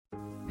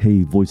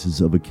Hey,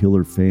 Voices of a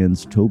Killer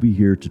fans, Toby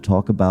here to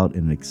talk about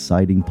an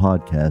exciting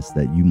podcast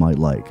that you might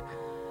like.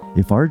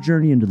 If our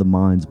journey into the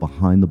minds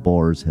behind the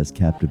bars has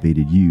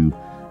captivated you,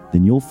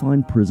 then you'll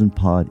find Prison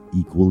Pod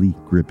equally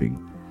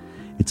gripping.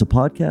 It's a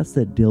podcast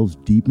that delves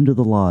deep into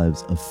the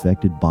lives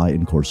affected by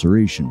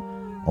incarceration,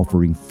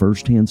 offering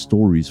first-hand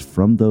stories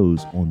from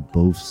those on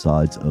both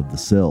sides of the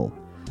cell.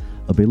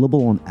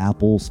 Available on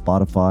Apple,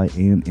 Spotify,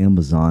 and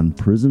Amazon,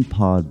 Prison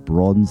Pod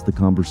broadens the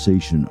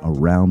conversation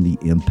around the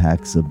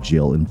impacts of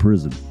jail and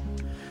prison.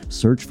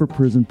 Search for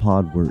Prison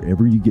Pod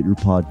wherever you get your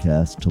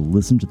podcasts to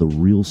listen to the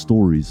real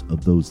stories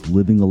of those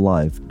living a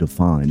life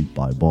defined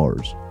by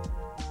bars.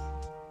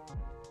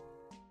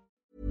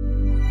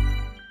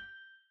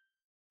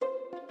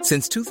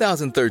 Since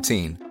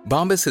 2013,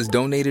 Bombas has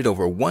donated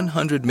over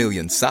 100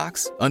 million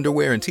socks,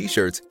 underwear, and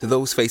T-shirts to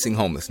those facing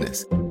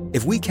homelessness.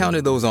 If we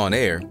counted those on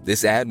air,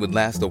 this ad would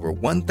last over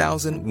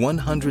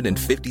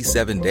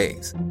 1,157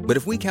 days. But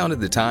if we counted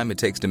the time it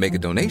takes to make a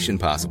donation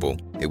possible,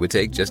 it would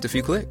take just a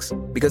few clicks.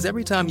 Because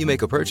every time you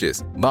make a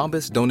purchase,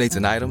 Bombas donates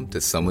an item to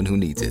someone who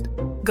needs it.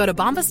 Go to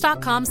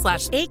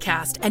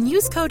bombas.com/ACAST and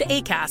use code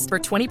ACAST for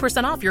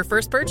 20% off your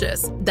first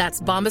purchase.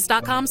 That's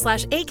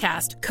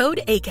bombas.com/ACAST,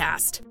 code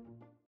ACAST.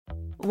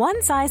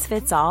 One size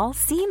fits all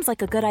seems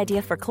like a good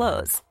idea for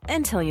clothes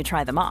until you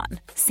try them on.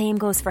 Same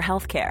goes for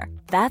healthcare.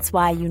 That's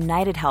why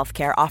United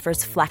Healthcare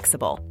offers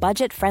flexible,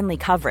 budget-friendly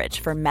coverage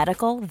for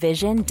medical,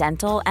 vision,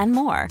 dental, and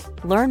more.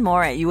 Learn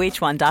more at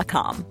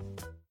UH1.com.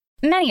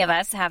 Many of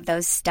us have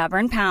those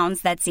stubborn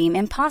pounds that seem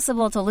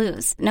impossible to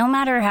lose, no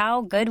matter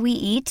how good we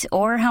eat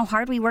or how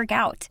hard we work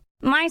out.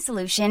 My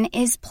solution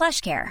is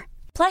PlushCare.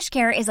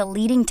 PlushCare is a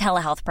leading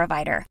telehealth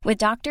provider with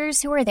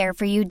doctors who are there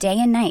for you day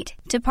and night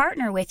to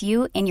partner with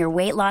you in your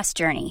weight loss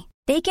journey.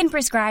 They can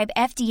prescribe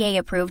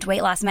FDA-approved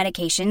weight loss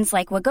medications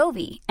like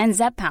Wegovy and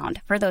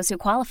Zepbound for those who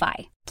qualify.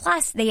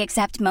 Plus, they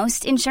accept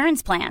most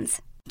insurance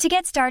plans. To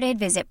get started,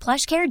 visit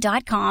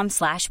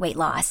plushcare.com/weight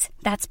loss.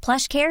 That's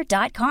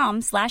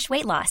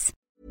plushcare.com/weight loss.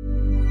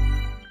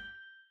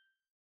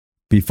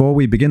 Before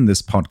we begin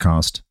this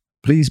podcast,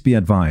 please be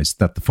advised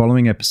that the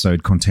following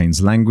episode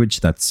contains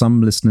language that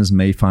some listeners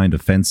may find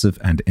offensive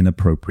and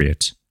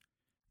inappropriate.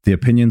 The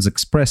opinions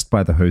expressed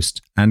by the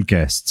host and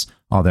guests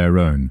are their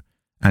own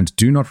and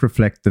do not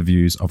reflect the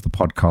views of the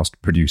podcast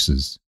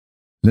producers.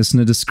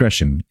 Listener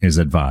discretion is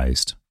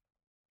advised.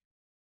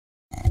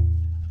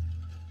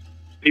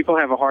 People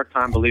have a hard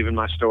time believing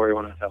my story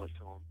when I tell it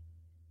to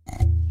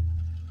them.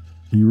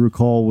 Do you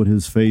recall what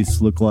his face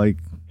looked like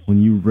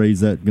when you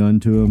raised that gun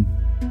to him?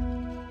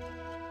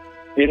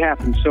 It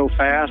happened so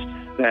fast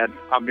that,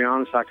 I'll be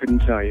honest, I couldn't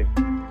tell you.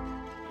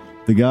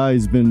 The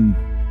guy's been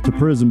to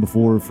prison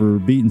before for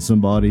beating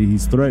somebody.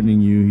 He's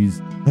threatening you.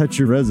 He's at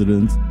your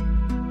residence.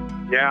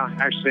 Yeah,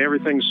 actually,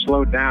 everything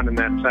slowed down in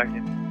that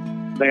second.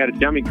 They had a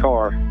dummy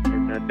car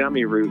and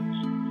dummy routes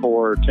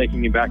for taking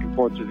me back and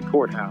forth to the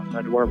courthouse. I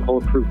had to wear a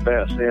bulletproof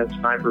vest. They had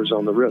snipers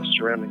on the roofs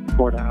surrounding the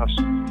courthouse.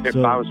 If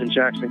I was in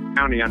Jackson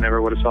County, I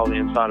never would have saw the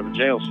inside of a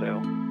jail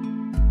cell.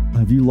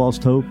 Have you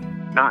lost hope?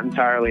 Not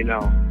entirely,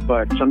 no.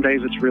 But some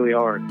days it's really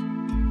hard.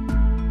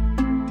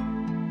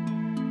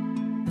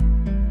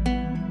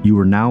 You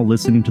are now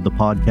listening to the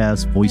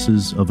podcast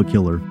Voices of a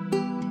Killer.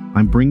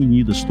 I'm bringing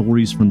you the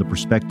stories from the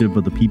perspective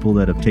of the people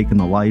that have taken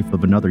the life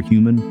of another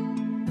human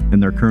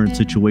and their current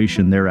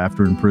situation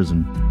thereafter in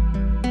prison.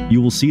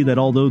 You will see that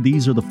although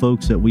these are the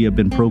folks that we have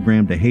been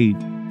programmed to hate,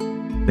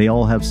 they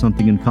all have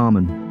something in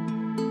common.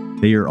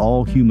 They are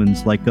all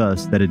humans like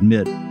us that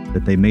admit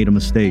that they made a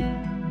mistake.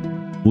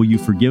 Will you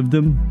forgive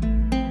them?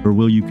 Or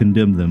will you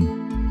condemn them?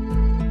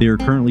 They are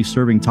currently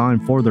serving time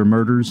for their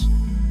murders,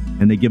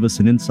 and they give us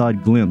an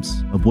inside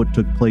glimpse of what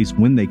took place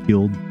when they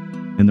killed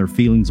and their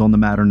feelings on the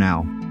matter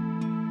now.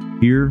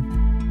 Here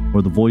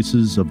are the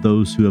voices of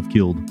those who have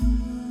killed.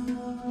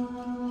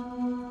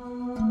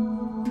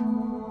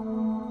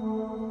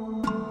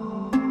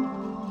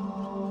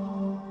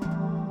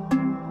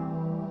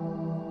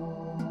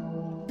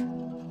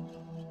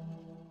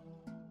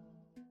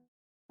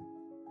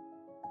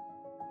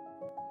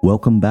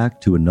 Welcome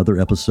back to another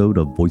episode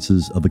of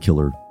Voices of a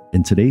Killer.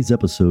 In today's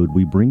episode,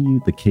 we bring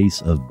you the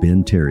case of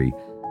Ben Terry,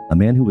 a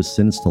man who was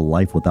sentenced to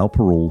life without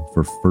parole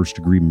for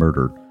first-degree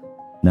murder.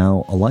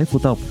 Now, a life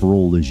without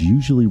parole is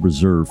usually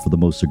reserved for the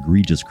most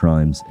egregious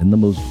crimes and the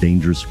most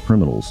dangerous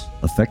criminals.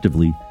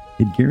 Effectively,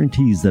 it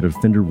guarantees that an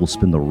offender will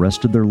spend the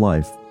rest of their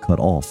life cut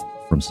off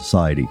from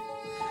society.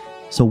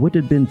 So what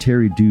did Ben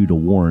Terry do to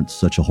warrant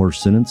such a harsh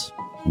sentence?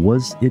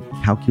 Was it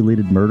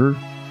calculated murder,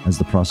 as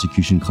the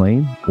prosecution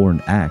claimed, or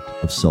an act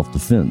of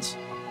self-defense?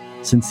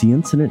 Since the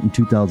incident in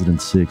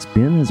 2006,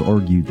 Ben has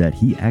argued that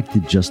he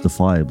acted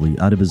justifiably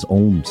out of his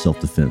own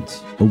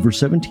self-defense. Over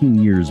 17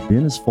 years,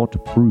 Ben has fought to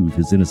prove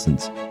his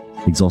innocence,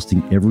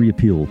 exhausting every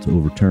appeal to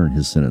overturn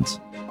his sentence.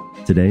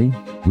 Today,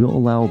 we'll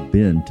allow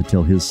Ben to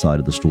tell his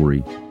side of the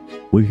story.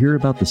 We'll hear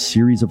about the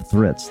series of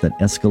threats that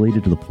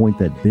escalated to the point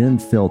that Ben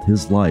felt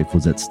his life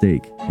was at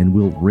stake, and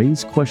we'll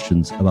raise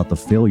questions about the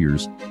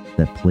failures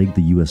that plague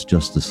the U.S.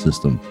 justice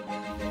system.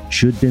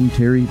 Should Ben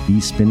Terry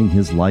be spending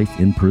his life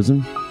in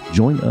prison?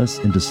 Join us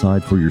and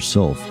decide for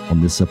yourself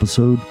on this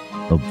episode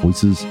of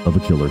Voices of a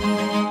Killer.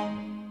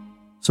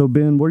 So,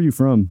 Ben, where are you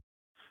from?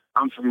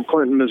 I'm from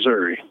Clinton,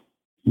 Missouri.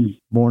 You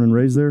born and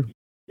raised there?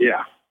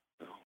 Yeah.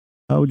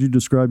 How would you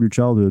describe your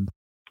childhood?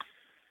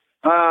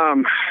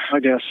 I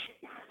guess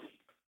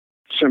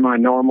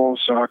semi-normal.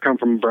 So I come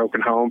from a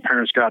broken home.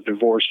 Parents got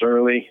divorced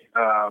early.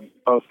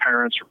 Both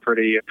parents were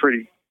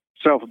pretty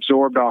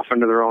self-absorbed, off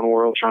into their own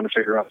world, trying to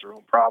figure out their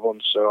own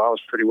problems. So I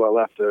was pretty well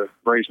left to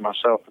raise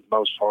myself for the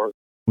most part.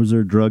 Was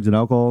there drugs and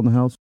alcohol in the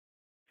house?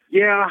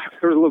 Yeah,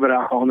 there was a little bit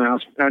of alcohol in the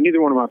house.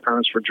 Neither one of my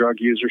parents were drug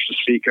users to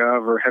speak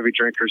of or heavy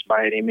drinkers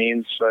by any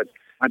means, but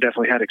I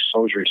definitely had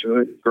exposure to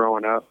it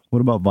growing up.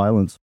 What about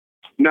violence?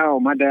 No,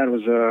 my dad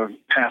was a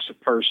passive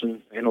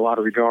person in a lot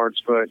of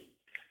regards, but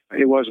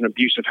it was an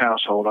abusive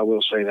household, I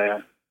will say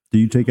that. Do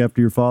you take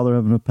after your father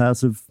having a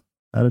passive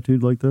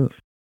attitude like that?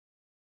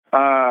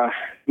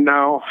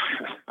 No,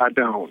 I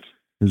don't.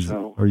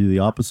 Are you the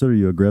opposite? Are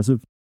you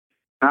aggressive?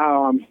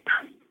 No,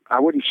 I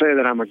wouldn't say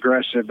that I'm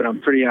aggressive, but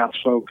I'm pretty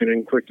outspoken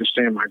and quick to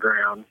stand my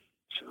ground.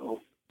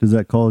 So, does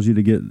that cause you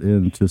to get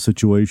into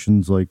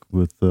situations like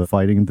with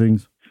fighting and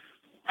things?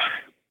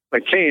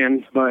 It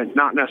can, but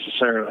not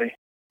necessarily.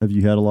 Have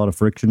you had a lot of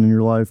friction in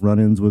your life,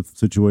 run-ins with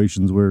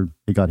situations where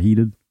it got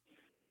heated?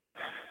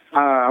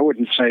 I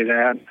wouldn't say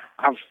that.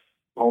 I've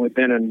only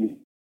been in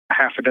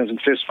half a dozen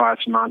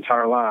fistfights in my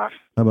entire life.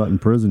 How about in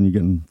prison? You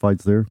getting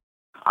fights there?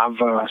 I've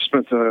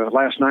spent the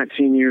last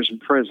 19 years in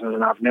prison,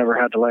 and I've never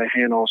had to lay a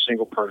hand on a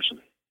single person.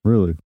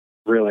 Really?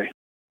 Really.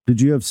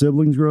 Did you have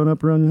siblings growing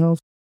up around your house?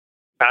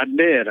 I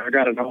did. I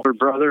got an older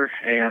brother,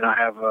 and I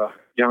have a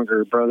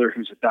younger brother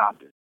who's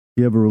adopted.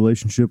 You have a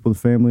relationship with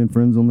family and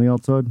friends on the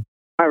outside?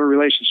 I have a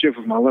relationship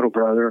with my little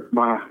brother.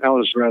 My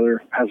eldest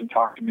brother hasn't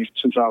talked to me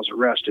since I was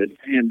arrested,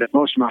 and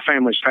most of my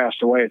family's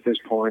passed away at this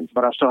point,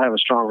 but I still have a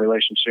strong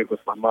relationship with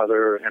my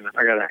mother, and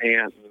I got an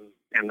aunt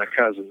and a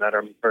cousin that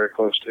I'm very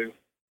close to.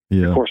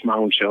 Yeah. Of course, my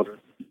own children.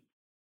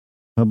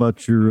 How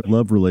about your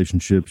love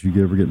relationships? You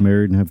ever get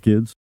married and have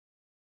kids?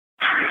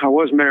 I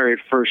was married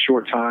for a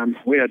short time.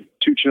 We had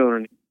 2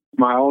 children.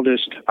 My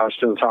oldest I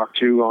still talk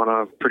to on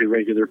a pretty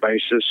regular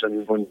basis,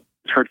 and when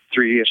her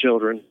 3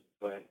 children.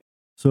 But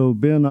so,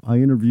 Ben, I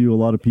interview a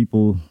lot of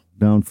people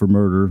down for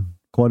murder.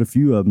 Quite a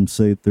few of them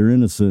say they're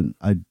innocent.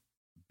 I'd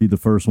be the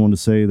first one to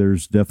say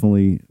there's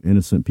definitely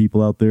innocent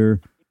people out there,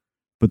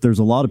 but there's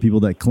a lot of people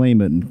that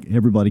claim it, and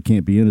everybody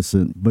can't be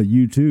innocent. But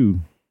you,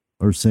 too,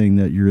 are saying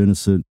that you're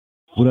innocent.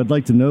 What I'd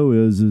like to know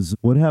is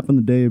what happened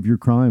the day of your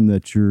crime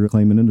that you're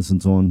claiming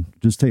innocence on?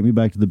 Just take me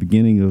back to the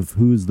beginning of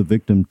who is the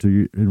victim to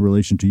you, in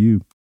relation to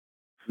you.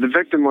 The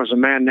victim was a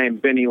man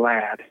named Benny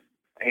Ladd,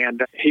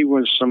 and he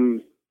was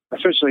some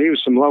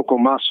local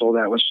muscle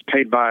that was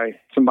paid by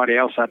somebody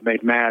else I'd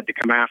made mad to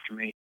come after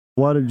me.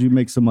 Why did you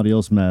make somebody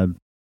else mad?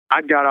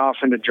 I'd got off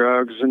into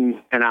drugs and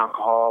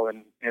alcohol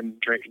and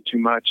drinking too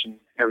much and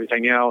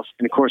everything else.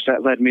 And, of course,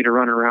 that led me to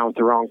run around with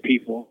the wrong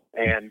people.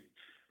 And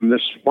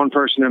this one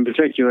person in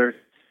particular,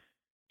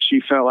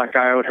 she felt like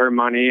I owed her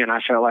money, and I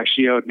felt like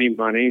she owed me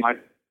money. I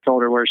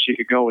told her where she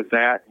could go with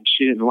that, and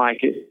she didn't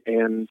like it.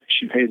 And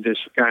she paid this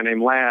guy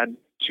named Ladd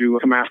to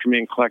come after me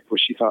and collect what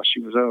she thought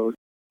she was owed.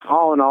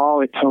 All in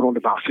all, it totaled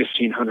about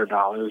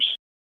 $1,500.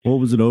 What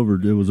was it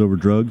over? It was over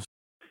drugs?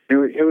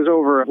 It was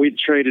over, we'd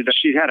traded,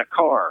 she had a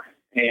car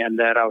and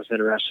that I was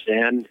interested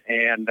in,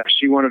 and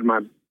she wanted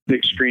my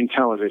big screen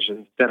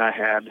television that I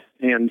had.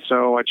 And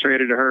so I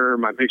traded her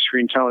my big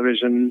screen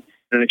television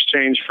in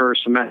exchange for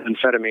some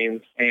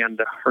methamphetamine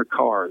and her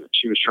car that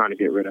she was trying to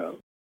get rid of.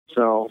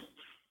 So,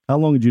 how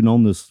long had you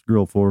known this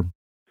girl for?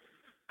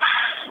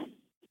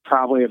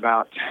 Probably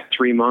about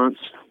 3 months,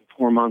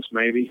 4 months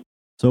maybe.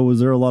 So was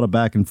there a lot of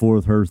back and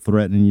forth, her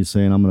threatening you,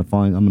 saying, I'm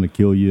going to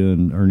kill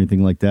you or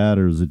anything like that?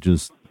 Or is it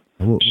just...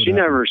 She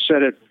never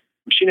said it.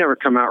 She never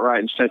come out right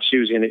and said she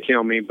was going to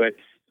kill me, but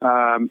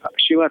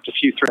she left a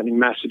few threatening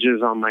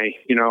messages on my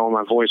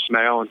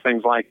voicemail and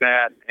things like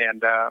that.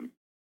 And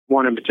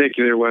one in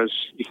particular was,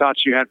 "You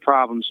thought you had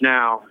problems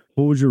now."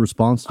 What was your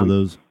response to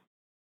those?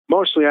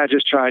 Mostly I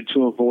just tried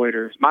to avoid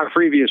her. My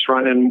previous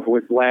run-in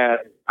with Ladd,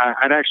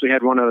 I'd actually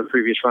had one other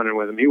previous run-in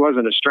with him. He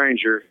wasn't a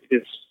stranger.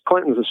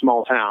 Clinton's a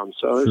small town,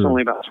 so there's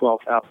only about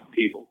 12,000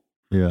 people.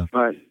 Yeah.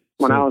 But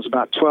when I was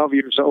about 12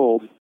 years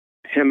old,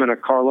 him and a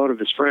carload of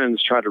his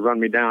friends tried to run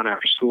me down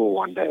after school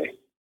one day.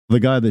 The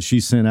guy that she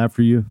sent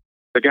after you?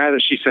 The guy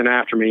that she sent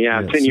after me,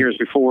 10 years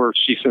before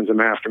she sends him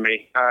after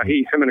me.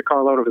 Him and a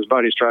carload of his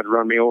buddies tried to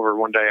run me over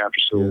one day after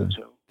school. Yeah.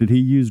 So. Did he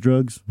use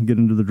drugs, get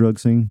into the drug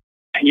scene?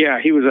 Yeah,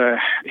 he was a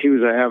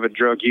avid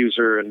drug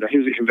user, and he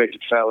was a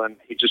convicted felon.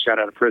 He just got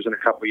out of prison a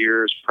couple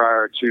years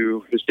prior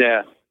to his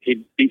death.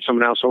 He beat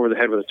someone else over the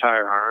head with a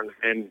tire iron,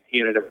 and he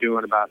ended up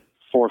doing about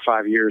 4 or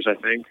 5 years, I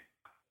think.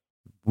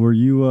 Were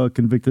you a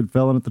convicted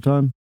felon at the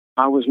time?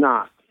 I was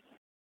not.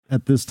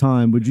 At this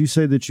time, would you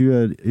say that you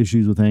had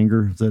issues with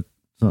anger? Is that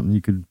something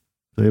you could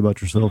say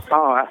about yourself?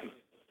 Oh,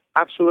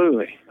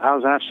 absolutely. I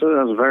was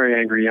a very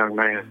angry young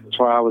man. That's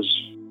why I was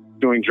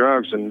doing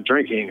drugs and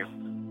drinking.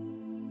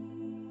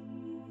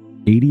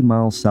 80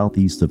 miles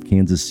southeast of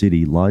Kansas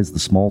City lies the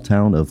small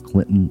town of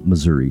Clinton,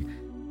 Missouri.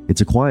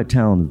 It's a quiet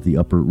town at the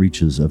upper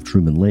reaches of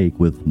Truman Lake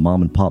with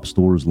mom-and-pop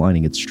stores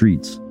lining its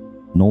streets.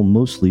 Known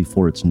mostly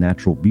for its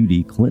natural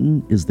beauty,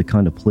 Clinton is the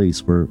kind of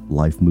place where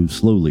life moves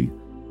slowly.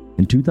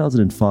 In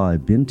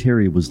 2005, Ben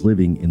Terry was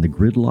living in the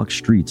gridlock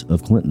streets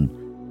of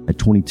Clinton. At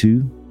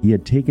 22, he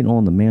had taken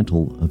on the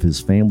mantle of his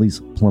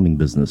family's plumbing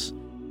business,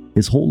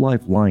 his whole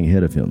life lying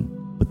ahead of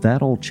him. But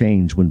that all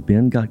changed when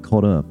Ben got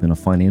caught up in a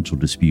financial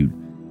dispute.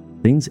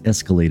 Things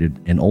escalated,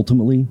 and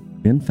ultimately,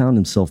 Ben found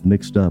himself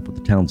mixed up with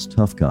the town's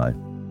tough guy,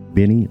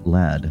 Benny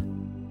Ladd.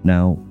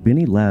 Now,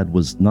 Benny Ladd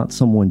was not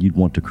someone you'd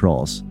want to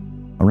cross.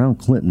 Around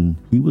Clinton,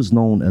 he was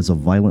known as a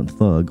violent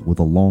thug with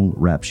a long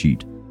rap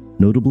sheet.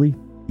 Notably,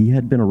 he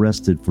had been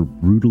arrested for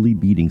brutally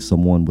beating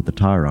someone with a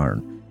tire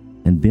iron,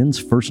 and Ben's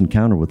first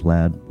encounter with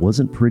Ladd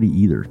wasn't pretty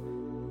either.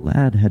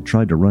 Ladd had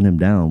tried to run him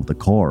down with a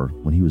car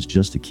when he was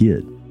just a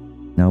kid.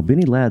 Now,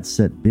 Benny Ladd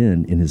set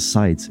Ben in his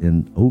sights,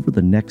 and over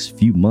the next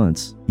few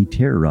months, he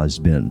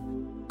terrorized Ben.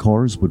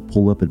 Cars would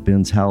pull up at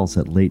Ben's house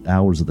at late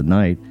hours of the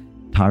night,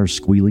 tires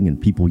squealing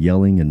and people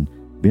yelling, and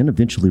Ben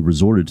eventually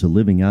resorted to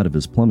living out of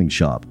his plumbing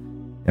shop.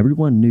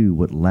 Everyone knew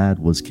what Ladd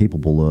was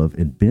capable of,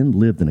 and Ben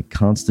lived in a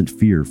constant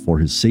fear for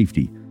his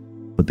safety.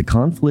 But the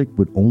conflict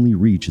would only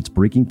reach its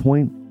breaking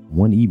point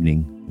one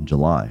evening in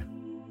July.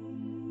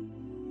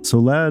 So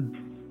Ladd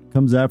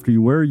comes after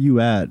you. Where are you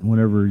at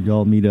whenever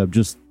y'all meet up?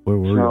 Just where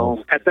were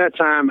y'all? At that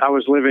time, I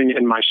was living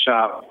in my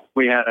shop.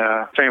 We had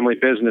a family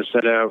business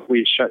that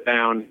we shut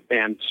down,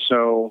 and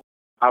so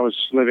I was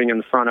living in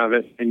the front of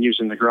it and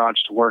using the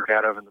garage to work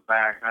out of in the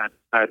back.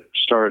 I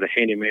started a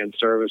handyman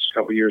service a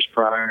couple years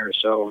prior,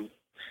 so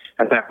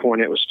at that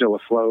point it was still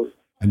afloat.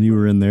 And you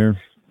were in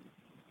there?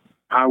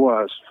 I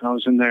was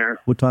in there.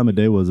 What time of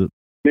day was it?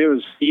 It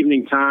was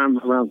evening time,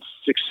 around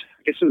 6,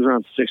 I guess it was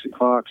around 6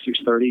 o'clock,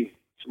 6:30,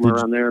 somewhere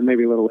around there,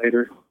 maybe a little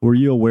later. Were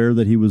you aware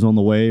that he was on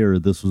the way, or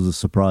this was a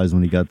surprise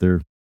when he got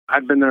there?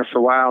 I'd been there for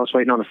a while. I was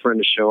waiting on a friend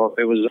to show up.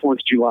 It was 4th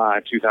of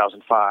July,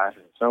 2005.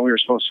 So we were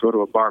supposed to go to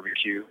a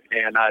barbecue.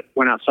 And I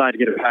went outside to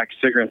get a pack of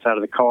cigarettes out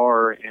of the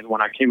car. And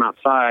when I came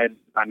outside,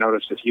 I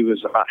noticed that he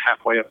was about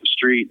halfway up the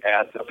street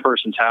at a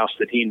person's house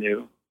that he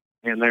knew.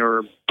 And they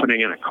were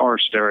putting in a car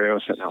stereo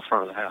sitting out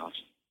front of the house.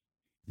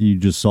 You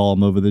just saw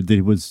him over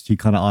there. Was he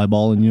kind of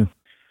eyeballing you?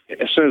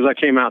 As soon as I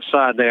came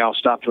outside, they all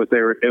stopped what they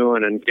were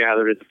doing and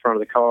gathered at the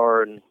front of the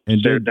car and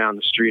stared down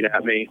the street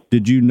at me.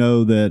 Did you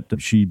know that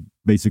she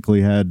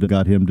basically had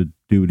got him to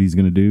do what he's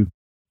going to do?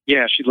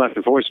 Yeah, she'd left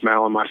a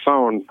voicemail on my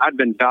phone. I'd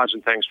been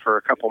dodging things for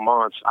a couple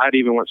months. I'd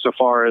even went so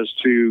far as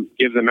to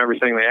give them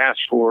everything they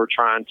asked for,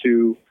 trying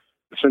to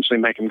essentially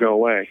make them go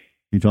away.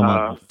 You talking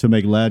about to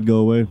make Ladd go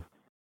away?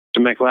 To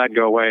make Ladd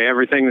go away.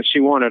 Everything that she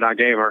wanted, I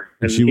gave her.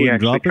 And she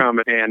wouldn't drop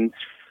it? And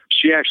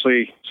she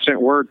actually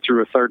sent word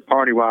through a third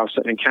party while I was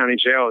sitting in county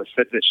jail that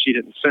said that she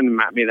didn't send them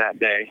at me that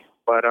day.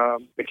 But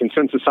the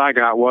consensus I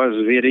got was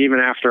that even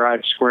after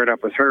I'd squared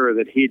up with her,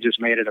 that he just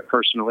made it a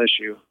personal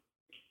issue.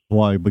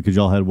 Why? Because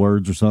y'all had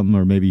words or something,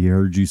 or maybe he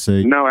heard you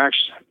say? No,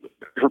 actually,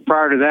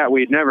 prior to that,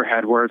 we'd never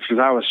had words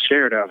because I was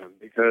scared of him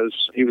because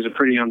he was a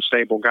pretty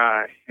unstable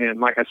guy.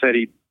 And like I said,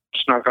 he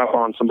snuck up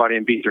on somebody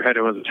and beat their head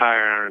in with a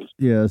tire iron.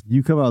 Yeah,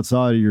 you come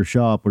outside of your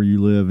shop where you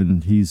live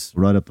and he's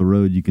right up the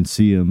road. You can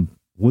see him.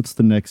 What's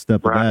the next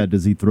step of that?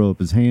 Does he throw up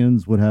his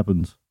hands? What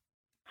happens?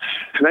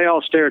 They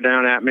all stare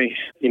down at me,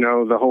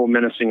 the whole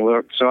menacing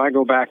look. So I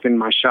go back in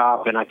my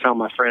shop and I tell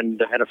my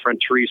friend, I had a friend,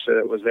 Teresa,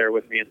 that was there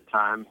with me at the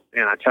time.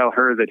 And I tell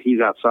her that he's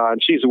outside.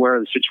 She's aware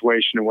of the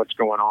situation and what's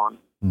going on.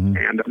 Mm-hmm.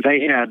 And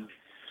they had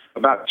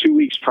about 2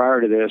 weeks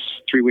prior to this,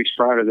 3 weeks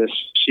prior to this,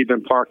 she'd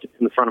been parked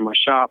in the front of my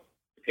shop.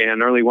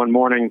 And early one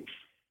morning,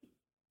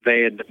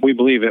 we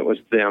believe it was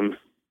them,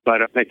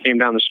 but they came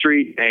down the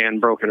street and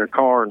broke in her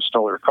car and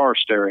stole her car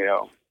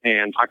stereo.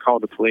 And I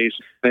called the police.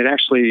 They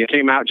actually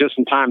came out just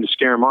in time to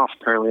scare them off.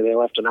 Apparently, they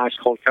left an ice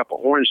cold cup of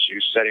orange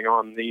juice sitting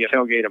on the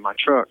tailgate of my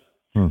truck,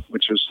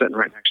 which was sitting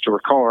right next to her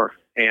car.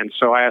 And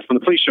so I asked when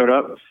the police showed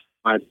up,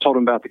 I told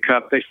them about the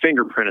cup. They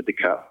fingerprinted the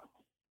cup,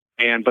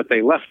 but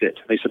they left it.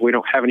 They said, we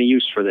don't have any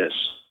use for this.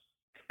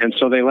 And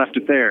so they left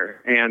it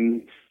there.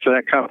 And so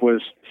that cup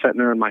was sitting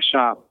there in my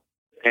shop.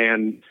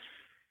 And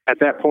at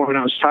that point,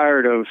 I was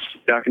tired of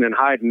ducking and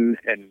hiding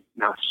and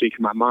not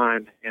speaking my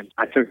mind. And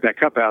I took that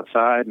cup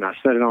outside and I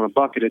set it on a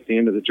bucket at the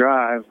end of the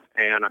drive.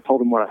 And I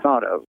told him what I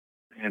thought of.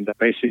 And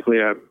basically,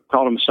 I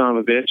called him a son of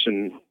a bitch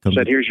and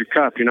said, here's your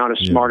cup. You're not as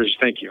smart as you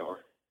think you are.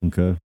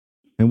 Okay.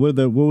 And what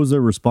was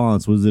their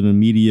response? Was it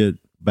immediate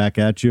back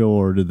at you,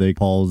 or did they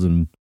pause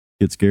and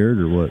get scared,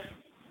 or what?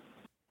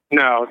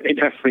 No, he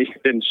definitely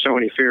didn't show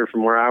any fear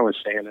from where I was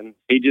standing.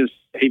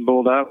 He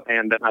bulled up,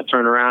 and I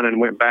turned around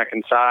and went back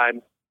inside.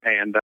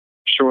 And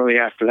shortly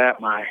after that,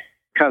 my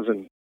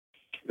cousin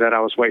that I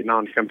was waiting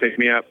on to come pick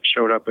me up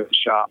showed up at the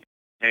shop.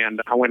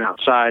 And I went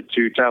outside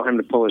to tell him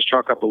to pull his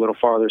truck up a little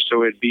farther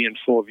so it'd be in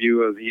full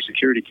view of the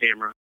security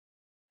camera.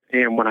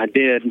 And when I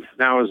did,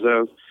 that was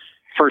the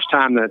first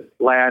time that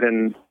Ladd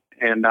and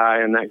I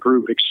and that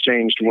group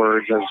exchanged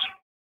words.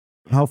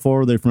 How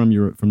far are they from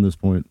this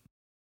point?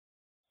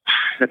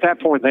 at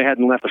that point, they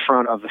hadn't left the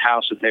front of the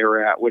house that they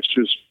were at, which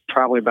was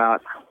probably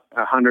about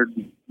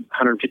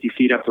 150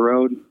 feet up the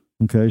road.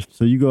 Okay,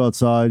 so you go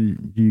outside,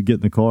 you get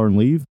in the car and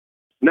leave?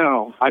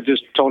 No, I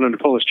just told him to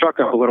pull his truck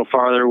up a little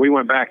farther. We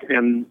went back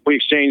and we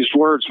exchanged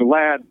words with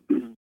Ladd.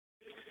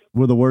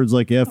 Were the words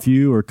like F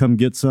you or come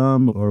get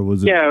some, or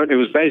was it? Yeah, it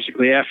was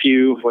basically F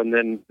you, and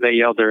then they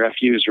yelled their F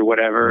yous or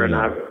whatever. And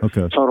I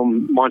told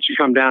them, why don't you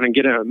come down and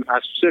get a, I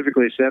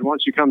specifically said, why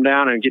don't you come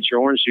down and get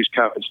your orange juice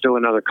cup and steal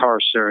another car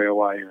stereo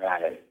while you're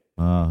at it.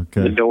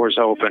 Okay. The door's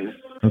open.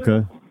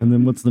 Okay. And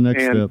then what's the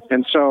next step?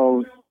 And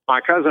so my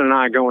cousin and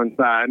I go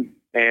inside,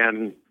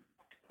 and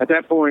at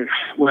that point,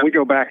 when we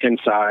go back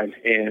inside,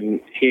 and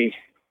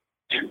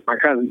my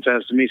cousin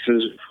says to me,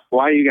 says,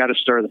 why you got to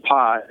stir the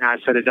pot? And I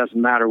said, it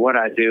doesn't matter what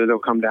I do. They'll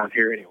come down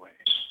here anyways.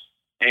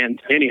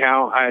 And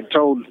anyhow, I had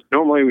told,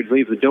 normally we'd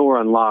leave the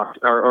door unlocked,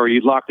 or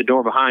you'd lock the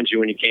door behind you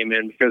when you came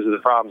in because of the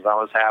problems I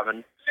was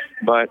having.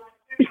 But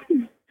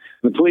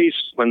the police,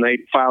 when they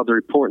filed the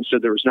report and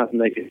said there was nothing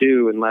they could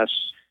do unless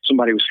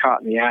somebody was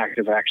caught in the act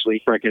of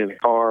actually breaking in the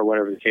car or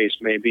whatever the case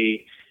may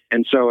be.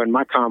 And so in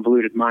my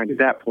convoluted mind at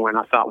that point,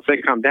 I thought, if they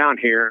come down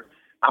here,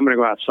 I'm going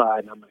to go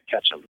outside and I'm going to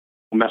catch them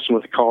messing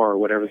with the car or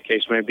whatever the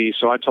case may be.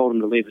 So I told them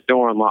to leave the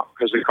door unlocked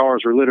because the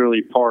cars were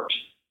literally parked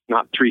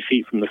not 3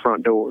 feet from the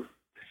front door.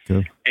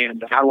 Okay.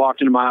 And I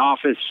walked into my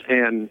office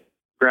and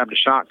grabbed a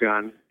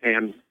shotgun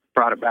and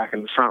brought it back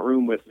in the front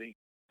room with me.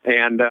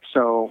 And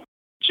so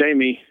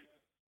Jamie,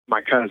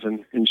 my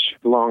cousin, and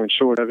long and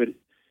short of it,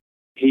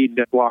 he'd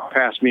walk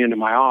past me into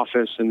my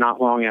office, and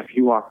not long after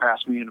he walked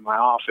past me into my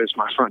office,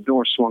 my front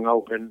door swung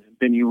open, and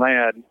Benny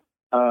Ladd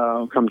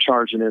come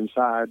charging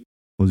inside.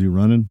 Was he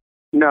running?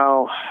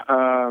 No,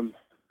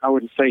 I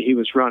wouldn't say he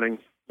was running,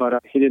 but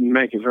he didn't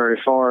make it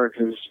very far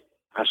because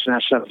I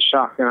snatched up the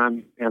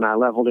shotgun and I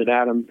leveled it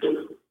at him.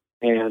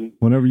 And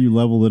whenever you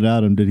leveled it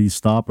at him, did he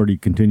stop or did he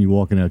continue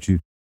walking at you?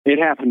 It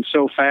happened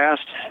so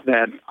fast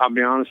that, I'll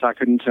be honest, I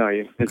couldn't tell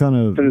you. What kind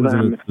of, was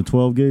it the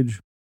 12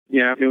 gauge?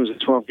 Yeah, it was a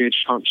 12 gauge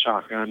pump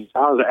shotgun. I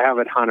was an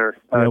avid hunter.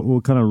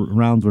 What kind of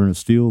rounds were in it?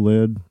 Steel,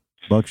 lead,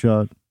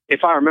 buckshot?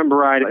 If I remember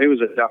right, it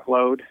was a duck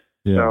load.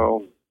 Yeah.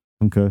 So,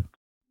 okay.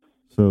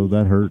 So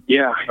that hurt?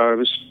 Yeah, it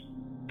was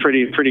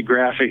pretty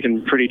graphic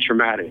and pretty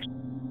traumatic.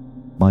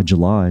 By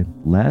July,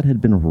 Ladd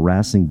had been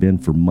harassing Ben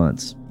for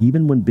months.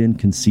 Even when Ben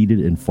conceded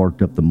and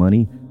forked up the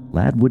money,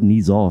 Ladd wouldn't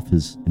ease off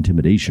his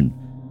intimidation.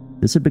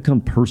 This had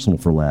become personal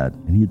for Ladd,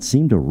 and he had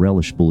seemed to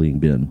relish bullying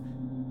Ben.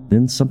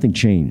 Then something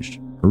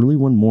changed. Early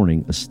one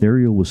morning, a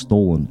stereo was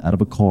stolen out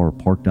of a car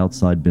parked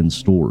outside Ben's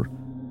store.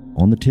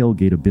 On the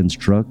tailgate of Ben's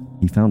truck,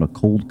 he found a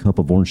cold cup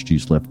of orange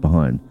juice left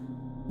behind.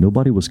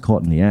 Nobody was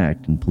caught in the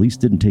act, and police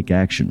didn't take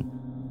action,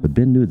 but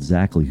Ben knew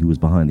exactly who was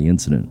behind the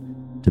incident.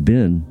 To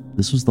Ben,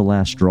 this was the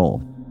last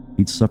straw.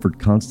 He'd suffered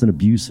constant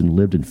abuse and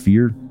lived in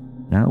fear.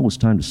 Now it was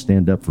time to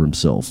stand up for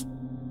himself.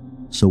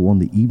 So on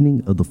the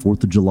evening of the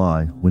 4th of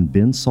July, when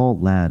Ben saw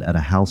Ladd at a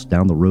house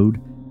down the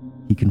road,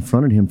 he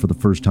confronted him for the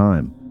first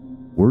time.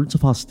 Words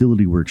of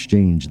hostility were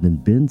exchanged, and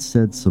then Ben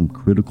said some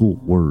critical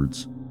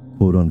words.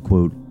 Quote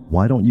unquote,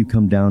 why don't you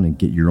come down and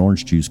get your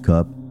orange juice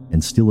cup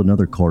and steal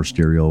another car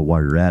stereo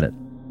while you're at it?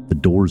 The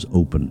door's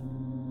open.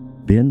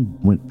 Ben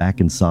went back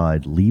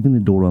inside, leaving the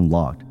door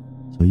unlocked,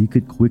 so he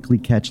could quickly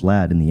catch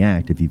Ladd in the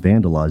act if he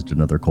vandalized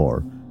another car.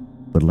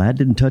 But Ladd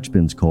didn't touch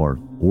Ben's car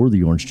or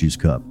the orange juice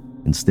cup.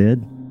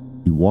 Instead,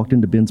 he walked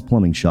into Ben's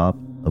plumbing shop,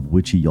 of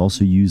which he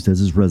also used as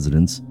his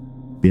residence.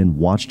 Ben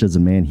watched as a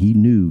man he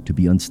knew to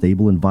be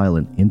unstable and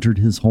violent entered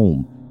his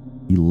home.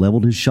 He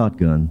leveled his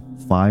shotgun,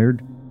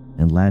 fired,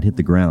 and Ladd hit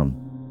the ground.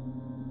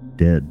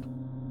 Dead.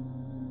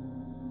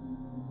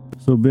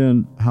 So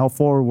Ben, how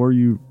far were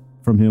you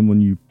from him when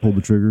you pulled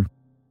the trigger?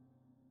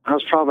 I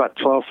was probably about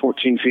 12,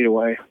 14 feet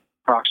away,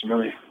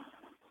 approximately.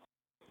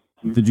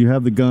 Did you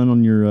have the gun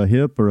on your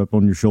hip or up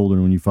on your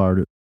shoulder when you fired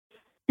it?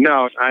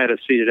 No, I had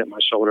it seated at my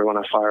shoulder when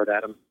I fired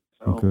at him.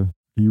 So. Okay.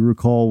 Do you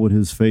recall what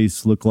his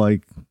face looked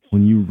like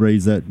when you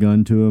raised that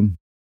gun to him?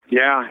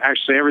 Yeah,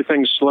 actually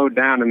everything slowed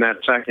down in that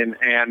second,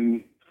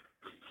 and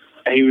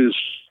he was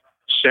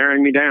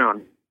staring me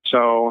down.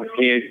 So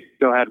he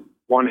still had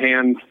one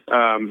hand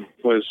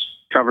was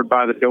covered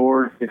by the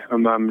door,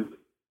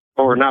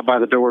 or not by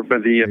the door,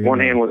 but the one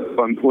hand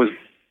was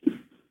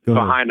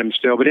behind him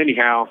still. But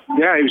anyhow,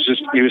 yeah,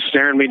 he was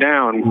staring me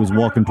down. He was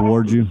walking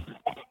towards you?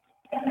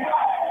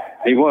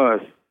 He was.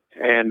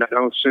 And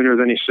no sooner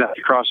than he stepped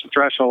across the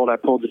threshold, I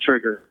pulled the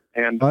trigger.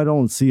 And I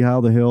don't see how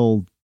the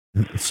hell,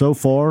 so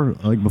far,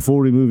 like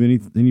before we move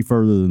any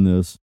further than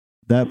this,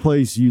 that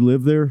place, you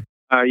live there?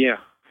 Yeah,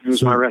 it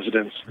was my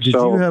residence. Did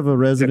you have a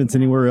residence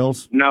anywhere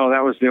else? No,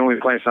 that was the only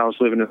place I was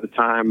living at the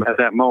time. At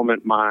that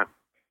moment,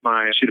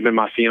 she'd have been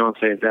my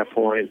fiance at that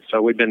point.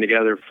 So we'd been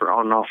together for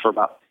on and off for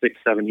about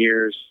 6-7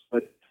 years.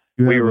 But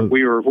we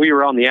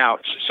were on the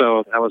outs,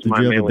 so that was my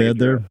main. Did you have a bed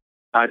there?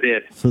 I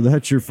did. So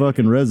that's your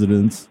fucking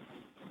residence.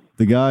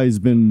 The guy's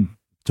been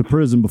to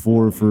prison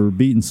before for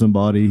beating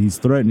somebody. He's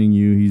threatening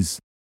you.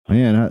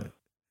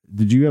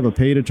 Did you have a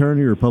paid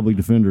attorney or a public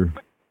defender?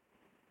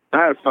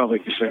 I had a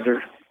public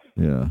defender.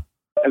 Yeah.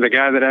 The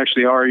guy that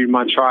actually argued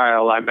my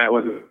trial, I met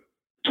with him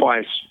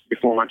twice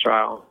before my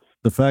trial.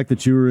 The fact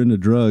that you were into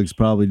drugs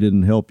probably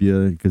didn't help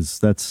you, because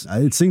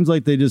it seems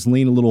like they just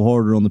lean a little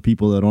harder on the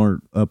people that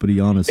aren't uppity,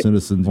 honest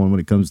citizens when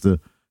it comes to,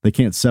 they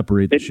can't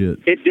separate the shit.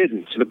 It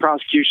didn't. The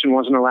prosecution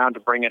wasn't allowed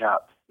to bring it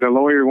up. The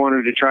lawyer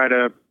wanted to try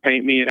to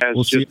paint me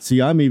as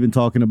see, I'm even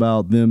talking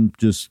about them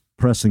just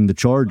pressing the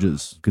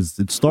charges, because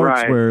it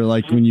starts where,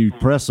 like, when you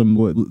press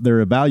them,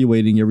 they're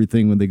evaluating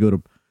everything when they go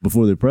to,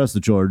 before they press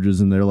the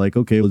charges, and they're like,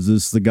 okay, was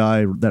this the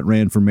guy that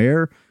ran for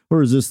mayor,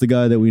 or is this the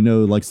guy that we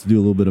know likes to do a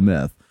little bit of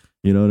meth?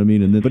 You know what I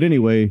mean? And then, but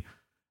anyway,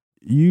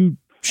 you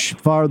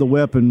fire the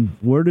weapon.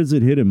 Where does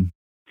it hit him?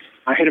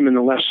 I hit him in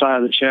the left side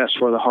of the chest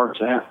where the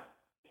heart's at.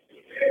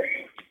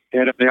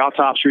 And the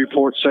autopsy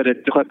report said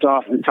it clipped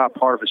off the top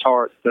part of his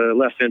heart, the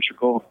left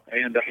ventricle,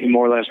 and he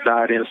more or less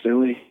died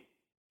instantly.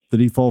 Did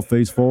he fall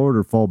face forward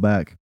or fall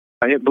back?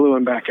 It blew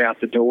him back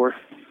out the door.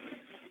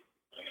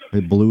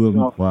 It blew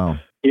him? Wow.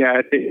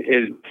 Yeah.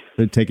 Did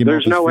it take him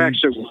there's off his no feet?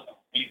 exit.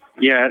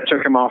 Yeah, it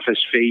took him off his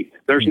feet.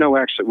 There's no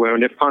exit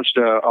wound. It punched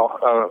a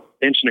 1.25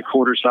 inch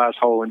size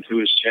hole into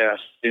his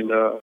chest.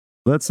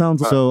 That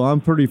sounds so.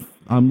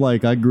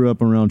 I grew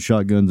up around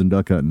shotguns and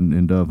duck hunting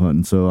and dove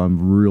hunting, so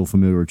I'm real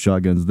familiar with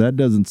shotguns. That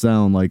doesn't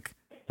sound like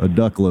a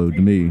duck load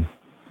to me.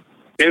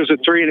 It was a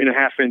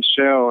 3.5 inch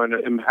shell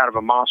and out of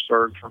a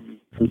Mossberg from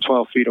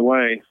 12 feet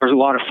away. There's a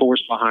lot of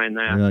force behind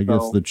that. Yeah, I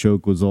guess the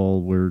choke was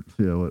all where.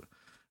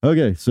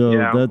 Okay, so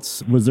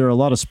was there a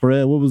lot of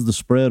spread? What was the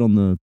spread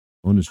on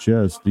his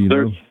chest? Do you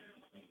know?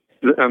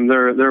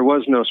 There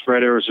was no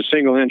spread. There was a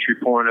single entry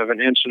point of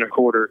 1.25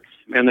 inches,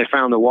 and they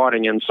found the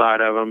wadding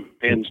inside of him.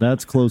 And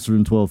that's closer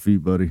than 12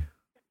 feet, buddy.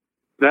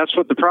 That's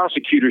what the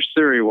prosecutor's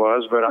theory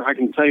was, but I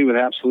can tell you with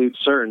absolute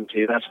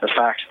certainty that's the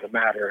facts of the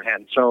matter.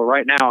 And so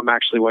right now I'm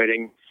actually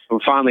waiting. We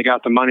finally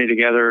got the money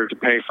together to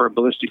pay for a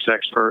ballistics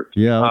expert.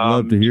 Yeah, I'd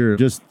love to hear it.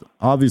 Just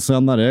obviously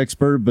I'm not an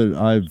expert, but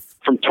I'm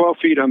from 12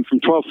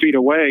 feet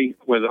away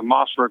with a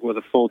Mossberg with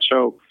a full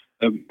choke.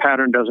 The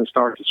pattern doesn't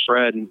start to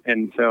shred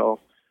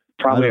until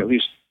probably at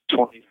least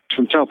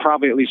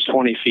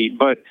 20 feet.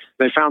 But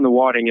they found the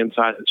wadding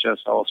inside the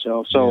chest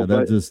also. So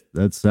yeah,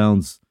 that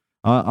sounds.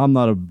 I'm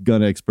not a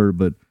gun expert,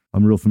 but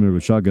I'm real familiar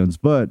with shotguns,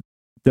 but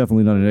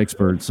definitely not an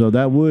expert. So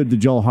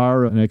did y'all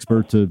hire an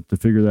expert to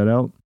figure that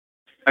out?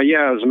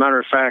 Yeah, as a matter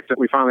of fact,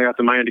 we finally got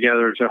the money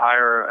together to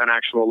hire an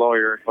actual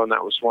lawyer, and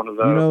that was one of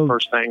the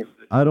first things.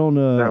 I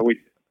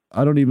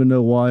don't even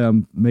know why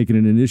I'm making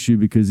it an issue,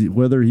 because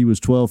whether he was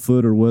 12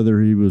 foot or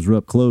whether he was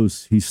up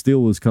close, he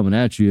still was coming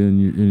at you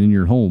in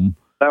your home.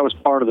 That was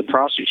part of the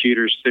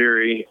prosecutor's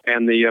theory,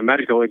 and the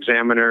medical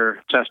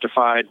examiner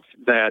testified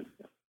that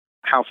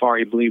how far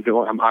he believed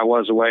I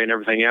was away and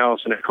everything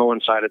else, and it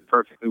coincided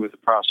perfectly with the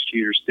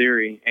prosecutor's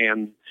theory,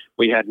 and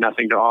we had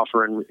nothing to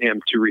offer and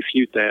to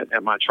refute that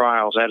at my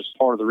trials. That is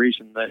part of the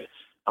reason that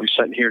I'm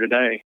sitting here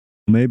today.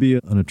 Maybe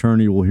an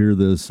attorney will hear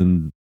this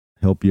and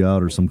help you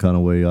out or some kind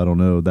of way. I don't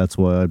know. That's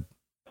why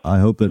I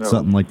hope that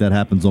something like that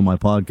happens on my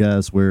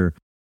podcast, where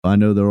I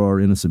know there are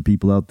innocent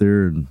people out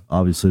there, and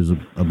obviously there's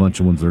a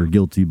bunch of ones that are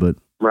guilty, but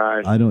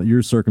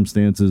your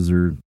circumstances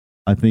are,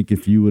 I think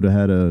if you would have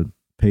had a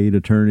paid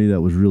attorney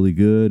that was really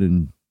good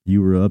and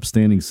you were an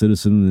upstanding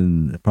citizen,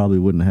 and it probably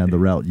wouldn't have had the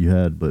route you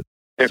had. But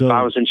if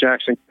I was in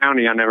Jackson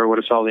County, I never would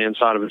have saw the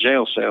inside of a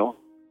jail cell.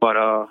 But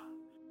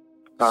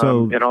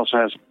it also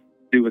has to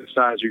do with the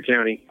size of your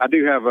county.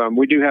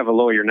 We do have a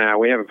lawyer now.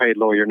 We have a paid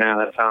lawyer now.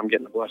 That's how I'm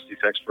getting the ballistics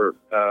expert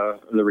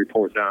the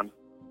report done.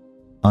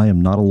 I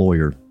am not a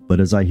lawyer, but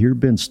as I hear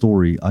Ben's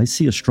story, I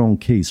see a strong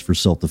case for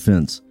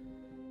self-defense.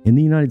 In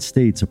the United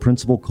States, a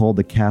principle called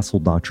the Castle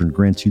Doctrine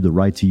grants you the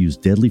right to use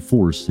deadly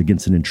force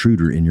against an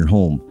intruder in your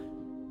home.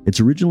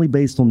 It's originally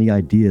based on the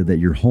idea that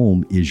your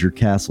home is your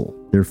castle.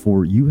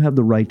 Therefore, you have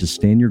the right to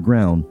stand your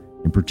ground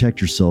and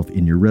protect yourself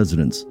in your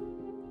residence.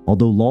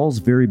 Although laws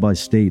vary by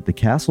state, the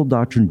Castle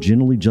Doctrine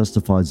generally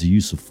justifies the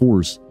use of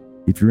force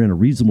if you're in a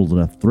reasonable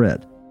enough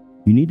threat.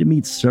 You need to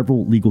meet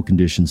several legal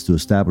conditions to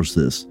establish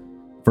this.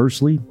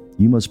 Firstly,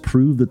 you must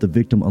prove that the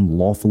victim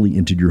unlawfully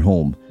entered your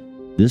home.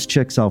 This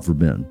checks out for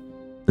Ben.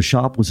 The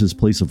shop was his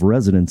place of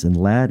residence, and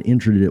Ladd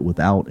entered it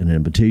without an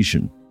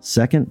invitation.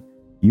 Second,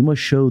 you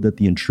must show that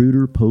the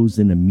intruder posed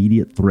an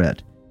immediate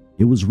threat.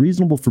 It was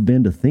reasonable for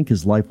Ben to think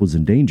his life was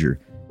in danger.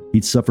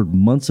 He'd suffered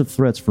months of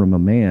threats from a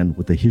man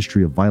with a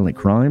history of violent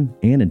crime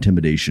and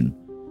intimidation.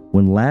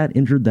 When Ladd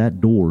entered that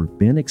door,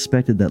 Ben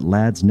expected that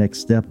Ladd's next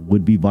step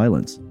would be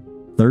violence.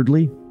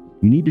 Thirdly,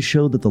 you need to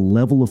show that the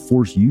level of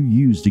force you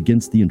used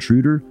against the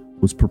intruder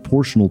was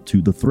proportional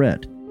to the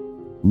threat.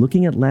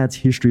 Looking at Ladd's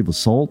history of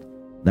assault,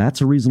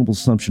 that's a reasonable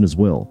assumption as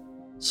well.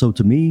 So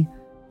to me,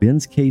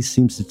 Ben's case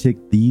seems to tick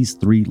these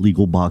three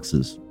legal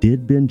boxes.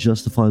 Did Ben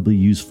justifiably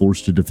use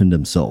force to defend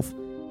himself?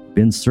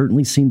 Ben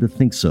certainly seemed to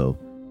think so.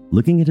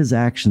 Looking at his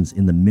actions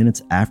in the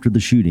minutes after the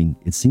shooting,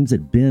 it seems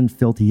that Ben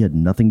felt he had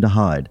nothing to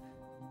hide.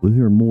 We'll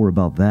hear more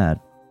about that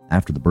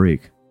after the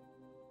break.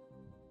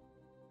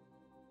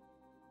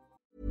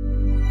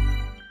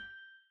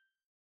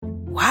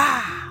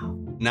 Wow.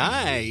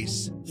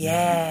 Nice.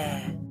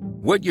 Yeah.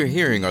 What you're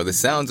hearing are the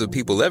sounds of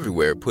people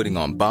everywhere putting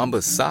on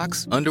Bombas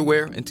socks,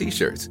 underwear, and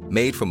T-shirts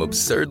made from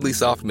absurdly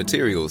soft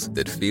materials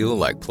that feel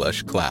like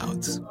plush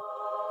clouds.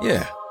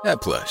 Yeah,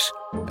 that plush.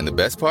 And the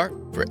best part?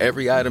 For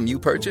every item you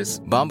purchase,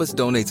 Bombas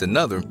donates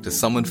another to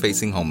someone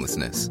facing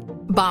homelessness.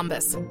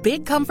 Bombas.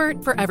 Big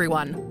comfort for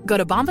everyone. Go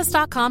to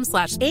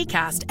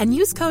bombas.com/ACAST and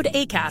use code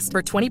ACAST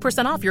for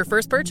 20% off your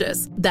first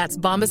purchase. That's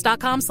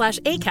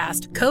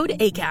bombas.com/ACAST. Code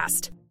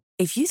ACAST.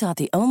 If you thought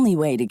the only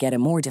way to get a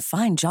more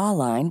defined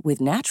jawline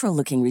with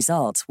natural-looking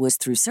results was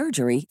through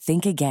surgery,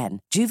 think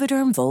again.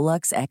 Juvederm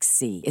Volux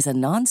XC is a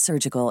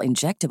non-surgical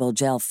injectable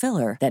gel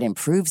filler that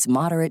improves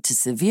moderate to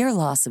severe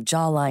loss of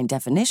jawline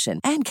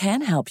definition and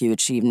can help you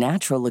achieve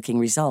natural-looking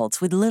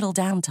results with little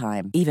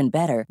downtime. Even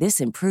better, this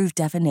improved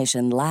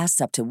definition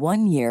lasts up to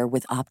 1 year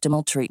with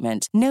optimal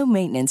treatment. No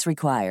maintenance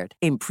required.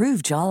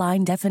 Improve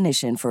jawline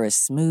definition for a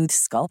smooth,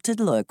 sculpted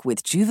look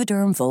with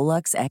Juvederm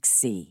Volux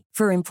XC.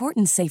 For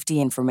important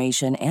safety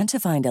information and to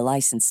find a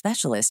licensed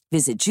specialist,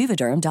 visit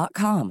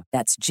Juvederm.com.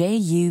 That's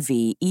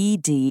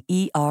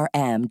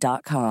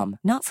JUVEDERM.com.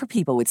 Not for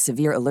people with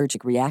severe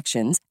allergic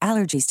reactions,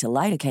 allergies to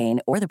lidocaine,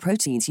 or the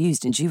proteins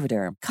used in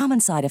Juvederm. Common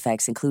side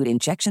effects include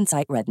injection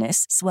site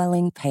redness,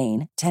 swelling,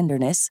 pain,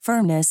 tenderness,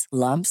 firmness,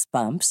 lumps,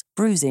 bumps,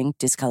 bruising,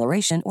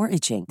 discoloration, or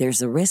itching.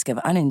 There's a risk of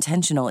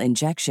unintentional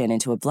injection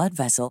into a blood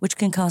vessel, which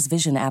can cause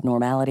vision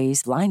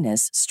abnormalities,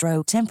 blindness,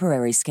 stroke,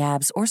 temporary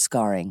scabs, or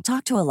scarring.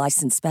 Talk to a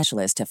licensed specialist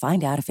to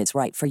find out if it's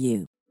right for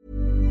you.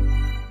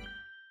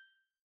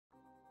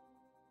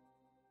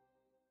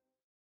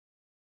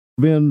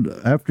 Ben,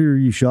 after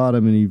you shot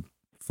him and he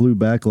flew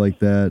back like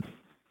that,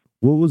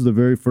 what was the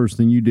very first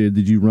thing you did?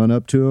 Did you run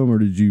up to him, or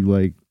did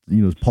you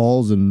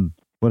pause, and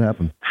what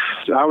happened?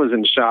 I was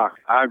in shock.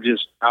 I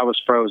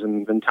was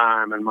frozen in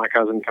time, and my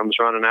cousin comes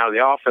running out of the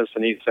office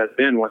and he said,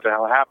 "Ben, what the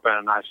hell happened?"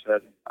 And I said,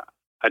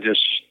 "I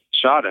just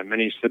shot him."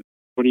 And he said,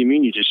 "What do you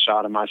mean you just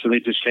shot him?" I said, "They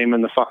just came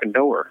in the fucking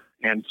door."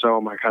 And so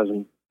my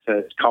cousin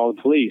said, "Call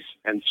the police."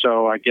 And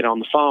so I get on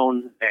the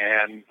phone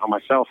and on my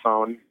cell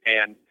phone,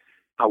 and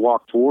I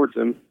walk towards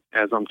him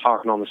as I'm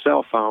talking on the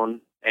cell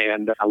phone.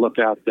 And I look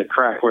out the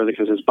crack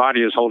because his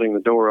body is holding the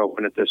door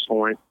open at this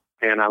point.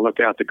 And I look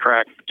out the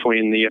crack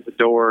between the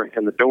door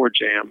and the door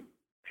jamb,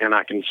 and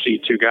I can see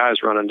two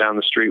guys running down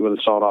the street with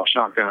a sawed-off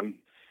shotgun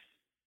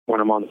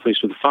when I'm on the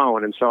police with the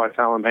phone. And so I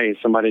tell them, "Hey,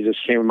 somebody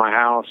just came in my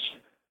house.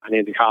 I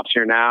need the cops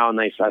here now."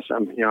 And I shot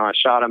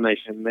them. They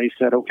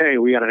said, "Okay,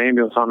 we got an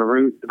ambulance on the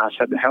route." And I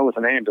said, "The hell with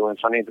an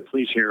ambulance. I need the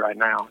police here right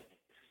now."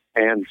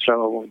 And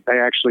so they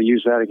actually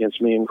used that against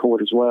me in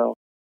court as well.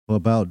 Well,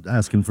 about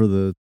asking for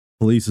the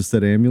police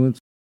instead of ambulance?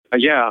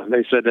 Yeah,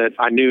 they said that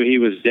I knew he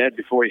was dead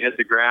before he hit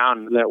the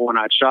ground, that when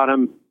I shot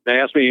him, they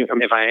asked me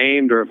if I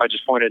aimed or if I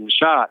just pointed and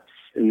shot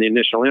in the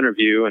initial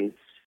interview. And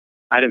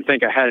I didn't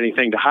think I had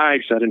anything to hide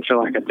because I didn't feel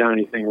like I'd done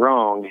anything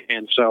wrong.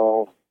 And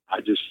so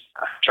I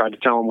tried to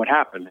tell them what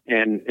happened.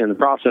 And in the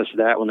process of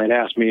that, when they'd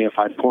asked me if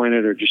I'd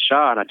pointed or just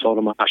shot, I told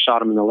them I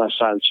shot him in the left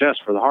side of the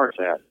chest for the heart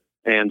attack.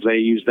 And they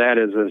used that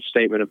as a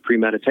statement of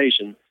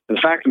premeditation. And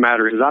the fact of the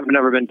matter is I've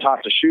never been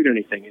taught to shoot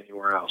anything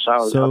anywhere else.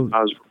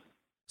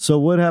 So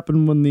what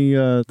happened when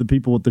the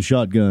people with the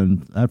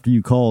shotgun, after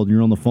you called,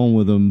 you're on the phone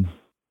with them,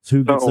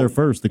 who gets there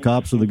first, the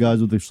cops or the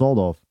guys with their sawed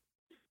off?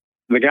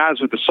 The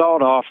guys with the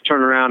sawed off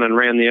turned around and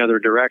ran the other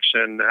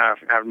direction.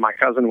 After my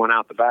cousin went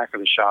out the back of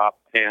the shop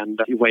and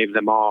he waved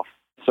them off.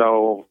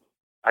 So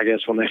I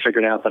guess when they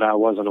figured out that I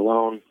wasn't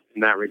alone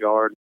in that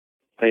regard,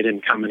 they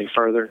didn't come any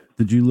further.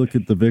 Did you look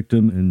at the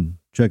victim and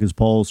check his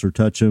pulse or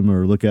touch him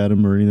or look at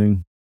him or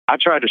anything? I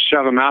tried to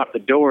shove him out the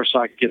door so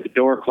I could get the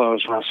door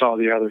closed when I saw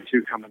the other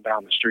two coming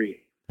down the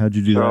street. How'd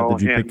you do that?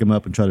 Did you pick him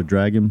up and try to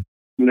drag him?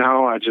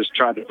 No, I just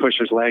tried to push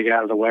his leg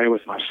out of the way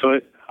with my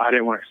foot. I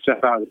didn't want to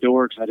step out of the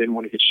door because I didn't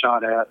want to get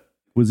shot at.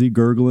 Was he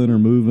gurgling or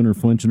moving or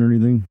flinching or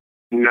anything?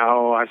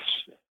 No,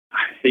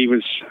 he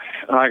was,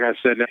 like I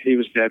said, he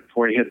was dead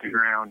before he hit the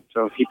ground.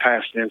 So he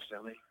passed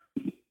instantly.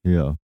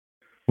 Yeah.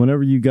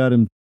 Whenever you got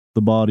him,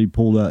 the body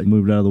pulled out,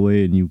 moved out of the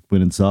way, and you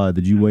went inside,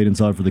 did you wait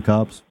inside for the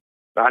cops?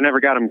 I never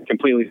got him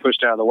completely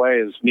pushed out of the way.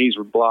 His knees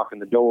were blocking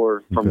the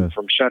door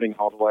from shutting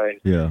all the way.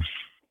 Yeah.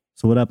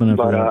 So what happened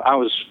after that?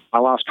 I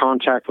lost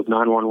contact with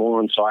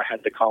 911, so I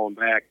had to call him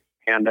back.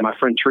 And my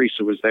friend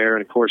Teresa was there,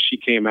 and of course she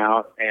came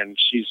out, and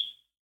she's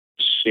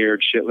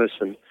scared shitless.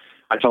 And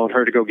I told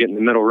her to go get in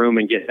the middle room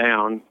and get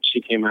down.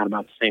 She came out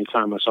about the same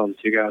time I saw the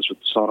two guys with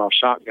the sawed-off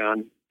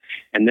shotgun.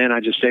 And then I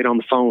just stayed on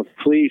the phone with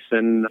the police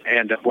and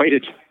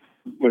waited.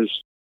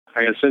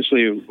 I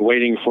essentially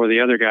waiting for the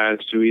other guys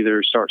to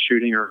either start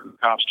shooting or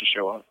cops to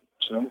show up.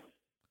 So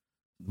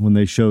when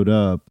they showed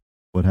up,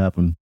 what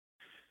happened?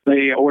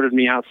 They ordered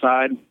me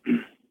outside,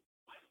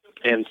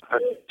 and I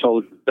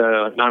told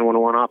the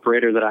 911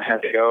 operator that I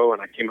had to go,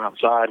 and I came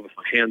outside with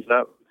my hands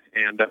up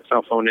and a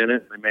cell phone in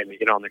it. They made me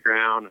get on the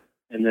ground,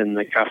 and then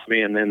they cuffed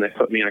me, and then they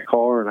put me in a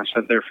car, and I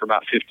sat there for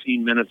about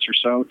 15 minutes or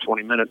so,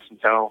 20 minutes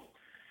until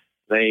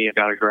they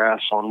got a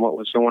grasp on what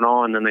was going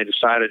on. And then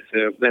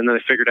they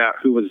figured out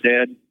who was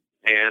dead,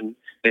 and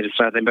they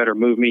decided they better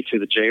move me to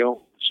the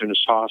jail as soon as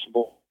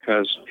possible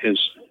because his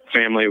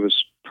family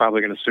was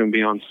probably going to soon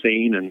be on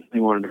scene, and they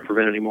wanted to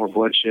prevent any more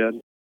bloodshed.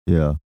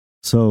 Yeah.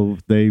 So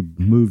they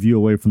moved you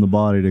away from the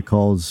body to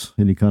cause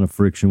any kind of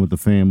friction with the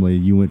family.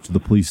 You went to the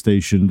police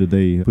station. Did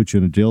they put you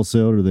in a jail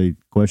cell, or did they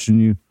question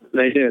you?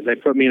 They did. They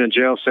put me in a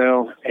jail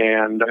cell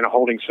and in a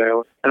holding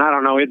cell. And I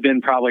don't know, it'd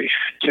been probably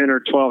 10 or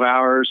 12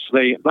 hours.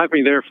 They left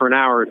me there for an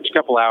hour, a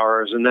couple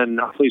hours, and then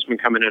a policeman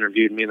come and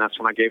interviewed me, and that's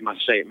when I gave my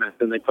statement.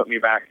 Then they put me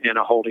back in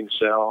a holding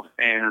cell,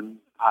 and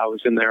I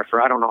was in there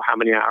for I don't know how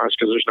many hours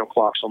because there's no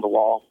clocks on the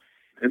wall.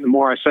 And the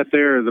more I sat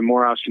there, the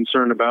more I was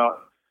concerned about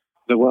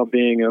the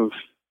well-being of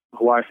my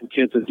wife and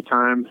kids at the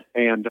time.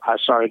 And I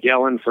started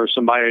yelling for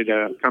somebody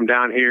to come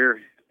down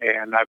here,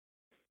 and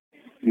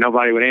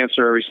nobody would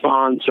answer or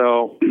respond.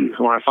 So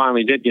when I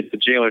finally did get the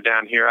jailer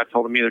down here, I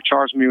told him either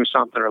charge me with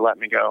something or let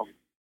me go.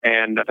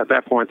 And at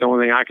that point, the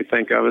only thing I could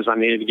think of is I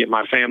needed to get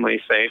my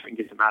family safe and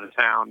get them out of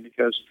town,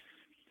 because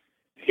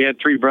he had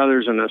 3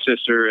 brothers and a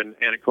sister. And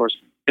of course,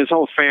 his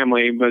whole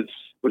family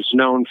was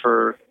known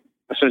for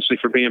essentially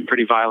for being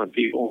pretty violent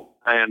people.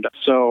 And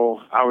so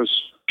I was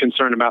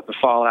concerned about the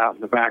fallout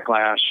and the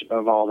backlash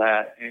of all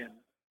that. And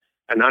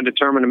an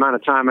undetermined amount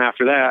of time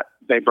after that,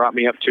 they brought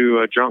me up to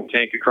a drunk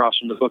tank across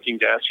from the booking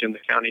desk in the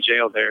county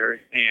jail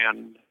there,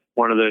 and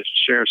one of the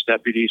sheriff's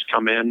deputies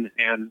come in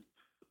and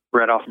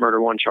read off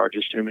murder 1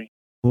 charges to me.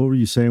 What were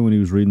you saying when he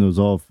was reading those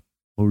off?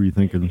 What were you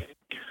thinking?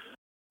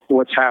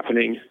 What's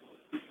happening?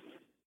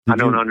 I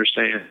don't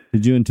understand.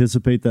 Did you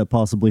anticipate that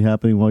possibly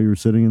happening while you were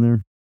sitting in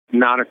there?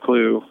 Not a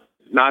clue.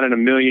 Not in a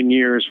million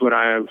years would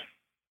I have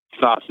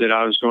thought that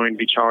I was going to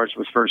be charged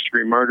with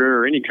first-degree murder,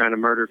 or any kind of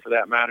murder for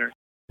that matter.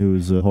 It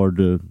was hard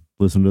to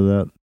listen to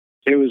that.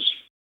 It was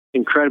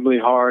incredibly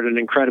hard and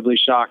incredibly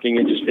shocking.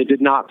 It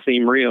did not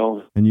seem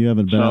real. And you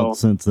haven't been out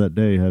since that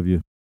day, have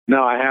you?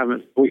 No, I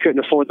haven't. We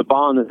couldn't afford the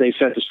bond that they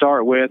said to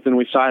start with, and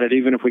we decided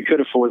even if we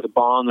could afford the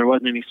bond, there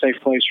wasn't any safe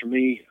place for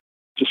me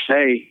to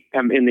stay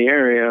in the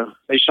area.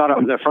 They shot up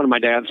in the front of my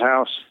dad's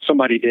house.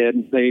 Somebody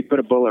did. They put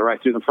a bullet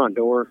right through the front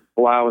door.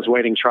 While I was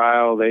waiting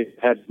trial, they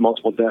had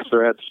multiple death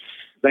threats.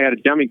 They had a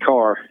dummy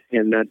car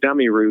and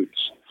dummy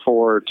routes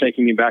for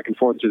taking me back and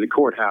forth to the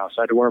courthouse.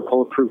 I had to wear a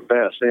bulletproof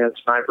vest. They had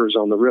snipers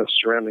on the roofs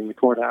surrounding the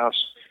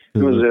courthouse. It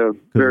was a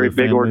very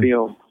big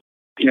ordeal.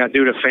 Yeah,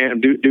 due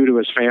to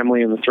his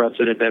family and the threats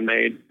that had been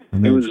made.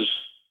 And it was.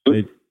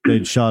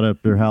 They'd shot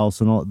up their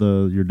house and all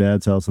your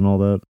dad's house and all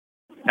that.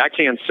 I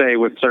can't say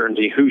with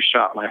certainty who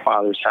shot my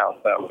father's house,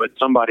 though, but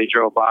somebody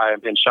drove by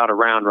and shot a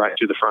round right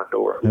through the front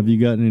door. Have you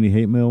gotten any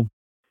hate mail?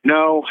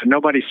 No,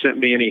 nobody sent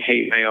me any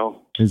hate mail.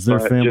 Is there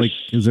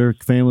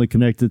family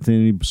connected to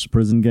any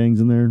prison gangs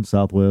in there,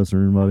 Southwest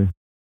or anybody?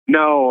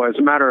 No, as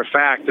a matter of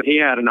fact, he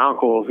had an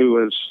uncle who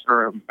was,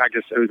 or I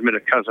guess it was a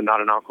cousin,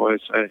 not an uncle.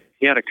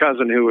 He had a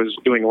cousin who was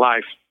doing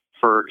life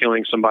for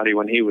killing somebody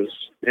when he was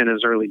in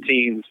his early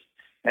teens,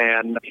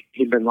 and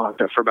he'd been locked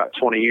up for about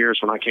 20 years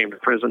when I came to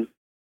prison.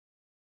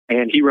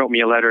 And he wrote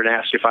me a letter and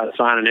asked if I'd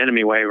sign an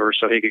enemy waiver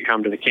so he could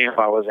come to the camp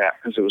I was at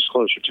because it was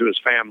closer to his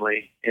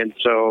family. And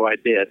so I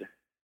did.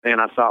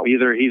 And I thought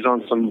either he's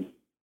on some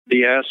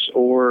BS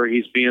or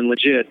he's being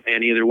legit.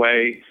 And either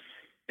way,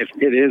 if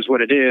it is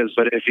what it is,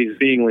 but if he's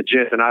being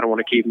legit, then I don't want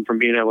to keep him from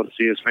being able to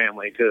see his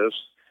family because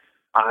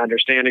I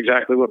understand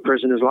exactly what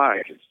prison is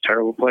like. It's a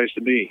terrible place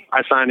to be.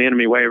 I signed the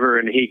enemy waiver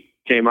and he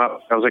came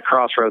up. I was at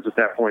Crossroads at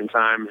that point in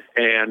time.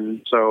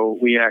 And so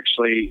we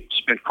actually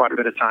spent quite a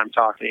bit of time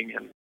talking.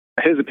 And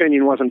his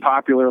opinion wasn't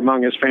popular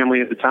among his family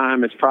at the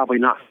time. It's probably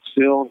not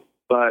still,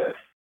 but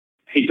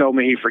he told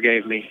me he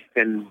forgave me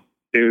and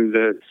knew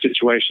the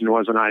situation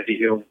wasn't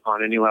ideal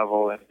on any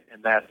level,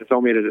 and that he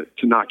told me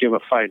to not give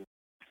up fighting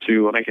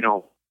to make it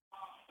home.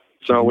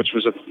 So, which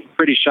was a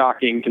pretty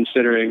shocking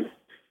considering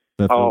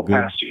all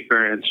past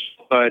experience.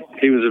 But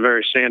he was a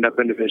very stand-up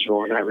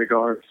individual in that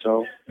regard.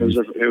 So it was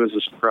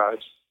a surprise.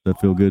 Does that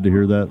feel good to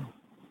hear that?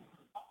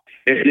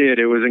 It did.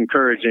 It was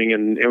encouraging,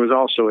 and it was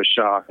also a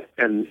shock.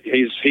 And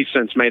he's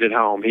since made it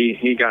home.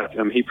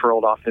 He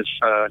paroled off his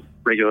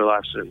regular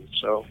life sentence.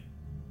 So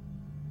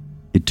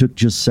it took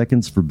just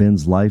seconds for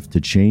Ben's life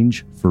to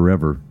change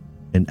forever.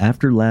 And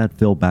after Ladd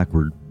fell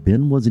backward,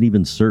 Ben wasn't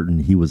even certain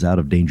he was out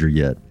of danger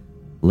yet.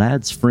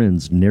 Ladd's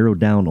friends narrowed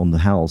down on the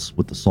house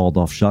with the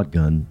sawed-off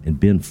shotgun, and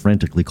Ben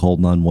frantically called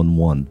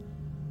 911.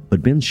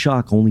 But Ben's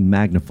shock only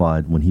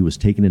magnified when he was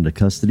taken into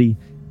custody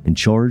and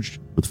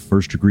charged with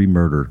first-degree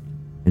murder.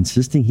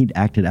 Insisting he'd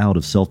acted out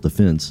of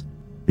self-defense,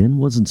 Ben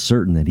wasn't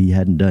certain that he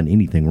hadn't done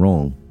anything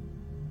wrong.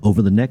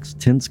 Over the next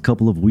tense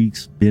couple of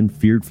weeks, Ben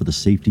feared for the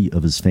safety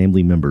of his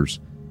family members.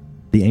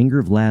 The anger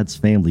of Ladd's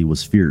family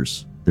was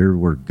fierce. There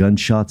were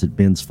gunshots at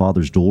Ben's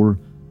father's door,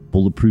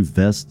 bulletproof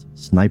vests,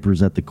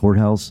 snipers at the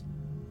courthouse.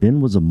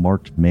 Ben was a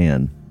marked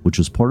man, which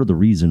was part of the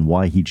reason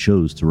why he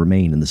chose to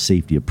remain in the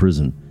safety of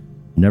prison.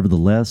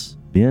 Nevertheless,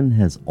 Ben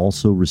has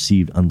also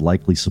received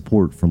unlikely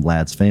support from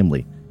Ladd's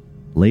family.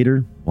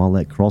 Later, while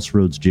at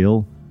Crossroads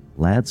Jail,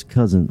 Ladd's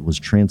cousin was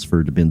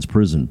transferred to Ben's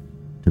prison.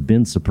 To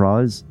Ben's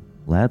surprise,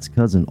 Ladd's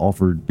cousin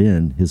offered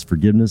Ben his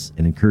forgiveness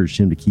and encouraged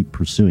him to keep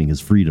pursuing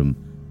his freedom.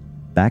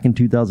 Back in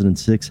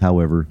 2006,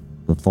 however,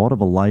 the thought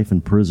of a life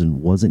in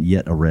prison wasn't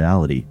yet a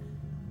reality.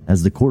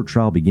 As the court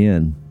trial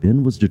began,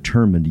 Ben was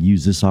determined to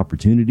use this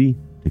opportunity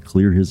to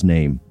clear his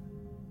name.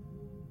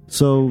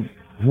 So,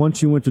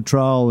 once you went to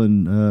trial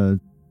and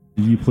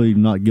you plead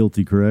not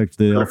guilty, correct?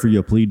 They offer you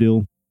a plea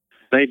deal?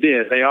 They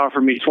did. They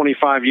offered me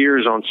 25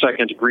 years on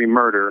second-degree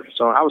murder.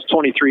 So I was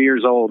 23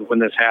 years old when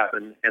this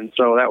happened, and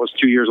so that was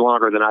 2 years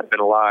longer than I'd been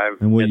alive.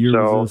 And what year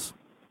was this?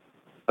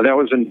 That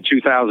was in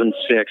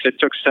 2006. It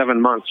took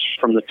 7 months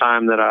from the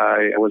time that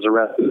I was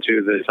arrested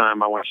to the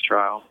time I went to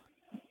trial.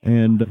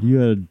 And you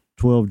had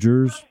 12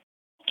 jurors?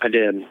 I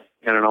did, and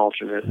an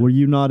alternate. Were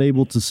you not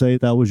able to say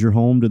that was your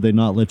home? Did they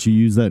not let you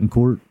use that in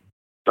court?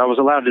 I was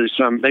allowed to do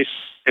some.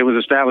 It was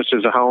established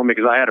as a home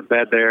because I had a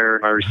bed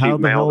there. I received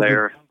mail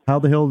there. How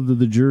the hell did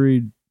the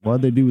jury,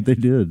 why'd they do what they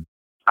did?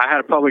 I had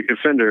a public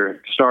defender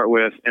to start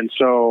with, and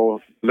so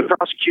the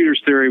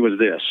prosecutor's theory was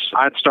this.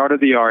 I'd started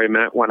the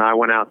argument when I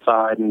went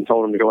outside and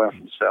told him to go F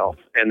himself,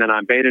 and then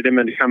I baited him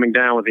into coming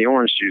down with the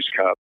orange juice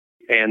cup,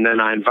 and then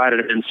I invited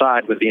him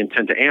inside with the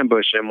intent to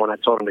ambush him when I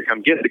told him to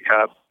come get the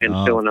cup and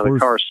steal another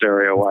car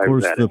stereo while he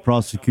was at it. Of course, the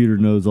prosecutor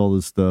knows all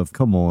this stuff.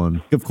 Come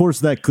on. Of course,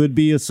 that could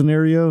be a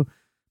scenario,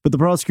 but the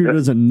prosecutor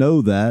doesn't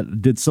know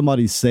that. Did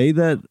somebody say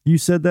that you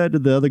said that?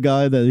 Did the other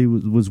guy that he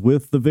was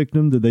with the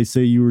victim, did they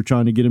say you were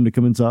trying to get him to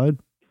come inside?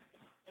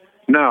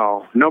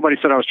 No, nobody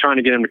said I was trying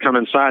to get him to come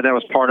inside. That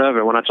was part of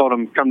it. When I told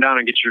him, come down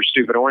and get your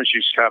stupid orange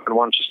juice cup, and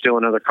why don't you steal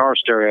another car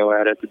stereo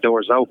at it? The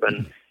door's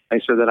open.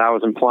 They said that I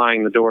was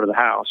implying the door to the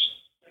house.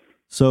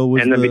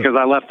 And then because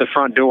I left the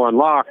front door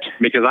unlocked,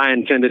 because I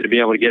intended to be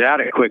able to get out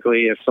it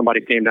quickly if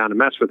somebody came down to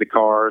mess with the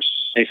cars,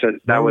 they said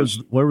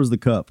Where was the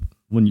cup?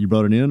 When you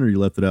brought it in, or you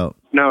left it out?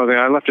 No,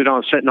 I left it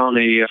sitting on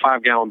the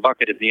 5-gallon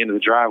bucket at the end of the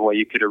driveway.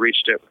 You could have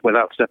reached it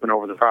without stepping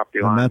over the property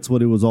line. And that's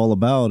what it was all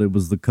about. It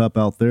was the cup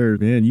out there.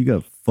 Man, you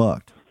got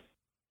fucked.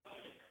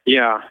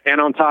 Yeah,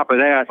 and on top of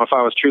that, if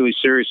I was truly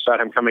serious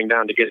about him coming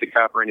down to get the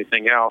cup or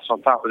anything else,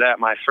 on top of that,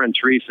 my friend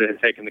Teresa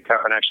had taken the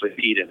cup and actually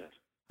peed in it.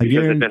 Because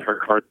it had been her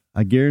car.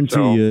 I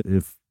guarantee you,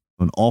 if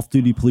an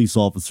off-duty police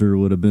officer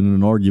would have been in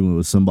an argument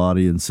with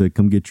somebody and said,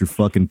 come get your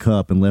fucking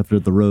cup, and left it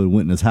at the road and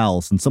went in his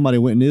house, and somebody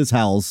went in his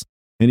house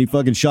and he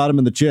fucking shot him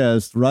in the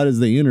chest right as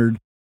they entered,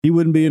 he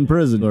wouldn't be in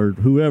prison, or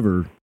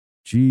whoever.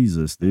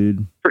 Jesus,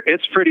 dude.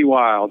 It's pretty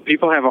wild.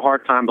 People have a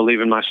hard time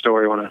believing my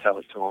story when I tell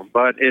it to them,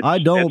 but I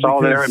don't, it's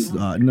all there.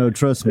 No,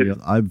 trust me.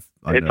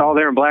 It's all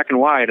there in black and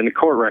white, in the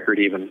court record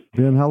even.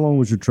 Ben, how long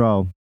was your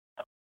trial?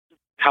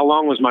 How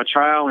long was my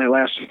trial? It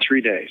lasted 3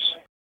 days.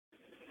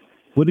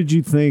 What did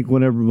you think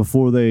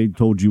before they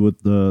told you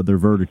what their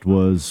verdict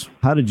was?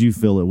 How did you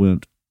feel it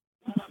went?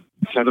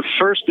 So the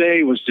first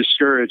day was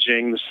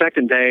discouraging. The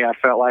second day, I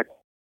felt like,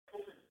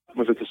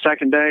 was it the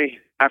second day?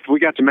 After we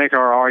got to make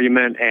our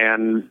argument,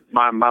 and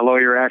my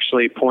lawyer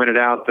actually pointed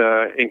out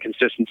the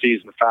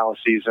inconsistencies and the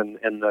fallacies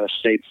in the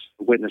state's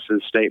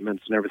witnesses'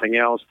 statements and everything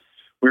else,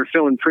 we were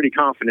feeling pretty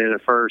confident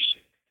at first.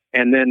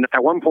 And then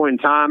at one point in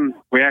time,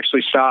 we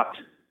actually stopped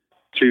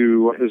it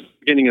was the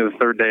beginning of the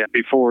third day,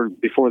 before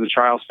the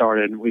trial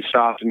started. We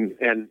stopped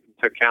and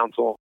took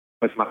counsel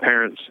with my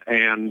parents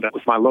and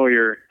with my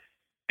lawyer,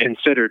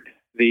 considered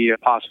the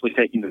possibly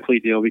taking the plea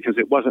deal because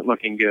it wasn't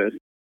looking good.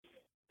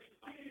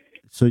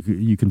 So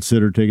you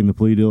considered taking the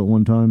plea deal at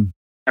one time?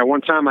 At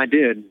one time I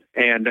did.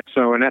 And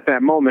at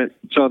that moment,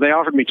 they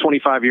offered me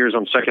 25 years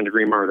on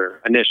second-degree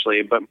murder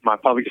initially, but my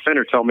public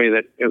defender told me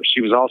that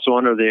she was also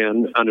under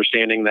the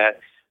understanding that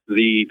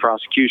the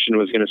prosecution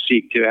was going to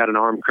seek to add an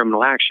armed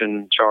criminal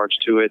action charge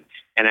to it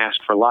and ask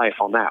for life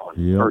on that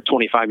one, or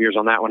 25 years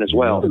on that one as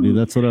well. Dude,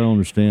 that's what I don't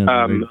understand.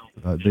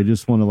 They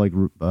just want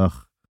to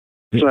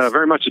It's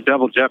very much a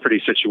double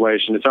jeopardy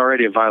situation. It's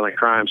already a violent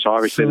crime, so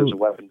obviously there's a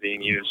weapon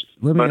being used.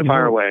 But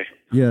fire away.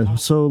 Yeah,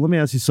 so let me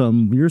ask you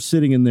something. You're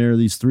sitting in there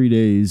these 3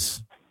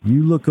 days.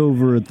 You look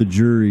over at the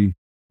jury.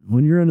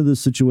 When you're into this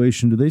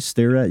situation, do they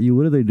stare at you?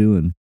 What are they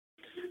doing?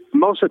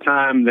 Most of the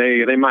time,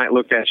 they might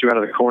look at you out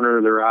of the corner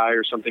of their eye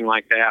or something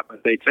like that,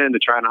 but they tend to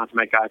try not to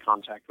make eye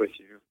contact with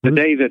you. The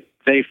day that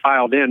they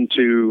filed in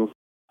to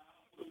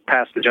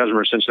pass the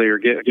judgment, essentially, or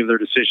give their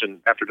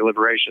decision after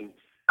deliberation,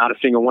 not a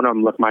single one of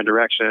them looked my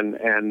direction.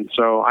 And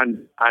so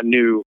I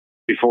knew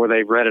before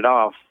they read it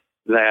off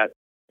that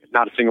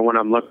not a single one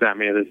of them looked at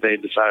me, that they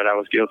decided I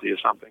was guilty of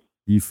something.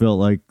 You felt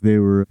like they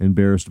were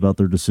embarrassed about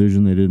their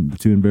decision? They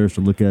didn't too embarrassed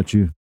to look at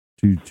you?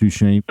 Too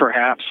shamed?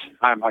 Perhaps.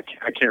 I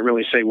can't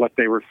really say what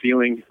they were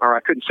feeling, or I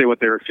couldn't say what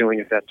they were feeling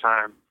at that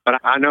time. But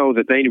I know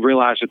that they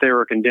realized that they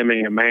were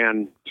condemning a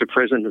man to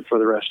prison for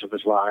the rest of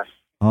his life.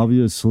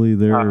 Obviously,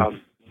 their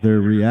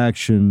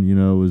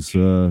reaction, was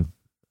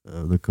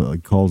the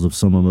cause of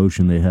some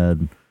emotion they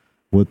had.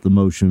 What the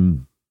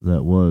emotion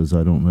that was,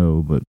 I don't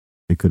know, but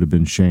it could have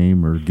been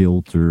shame or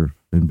guilt or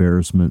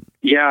embarrassment.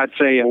 Yeah, I'd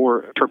say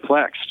more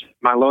perplexed.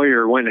 My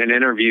lawyer went and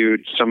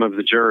interviewed some of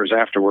the jurors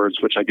afterwards,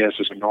 which I guess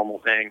is a normal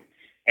thing.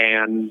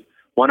 And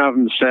one of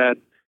them said,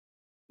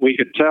 we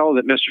could tell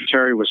that Mr.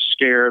 Terry was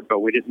scared, but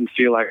we didn't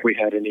feel like we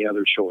had any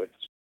other choice,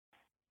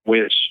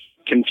 which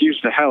confused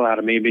the hell out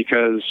of me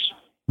because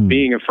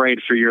being afraid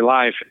for your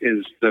life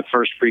is the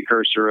first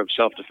precursor of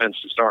self-defense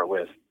to start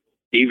with.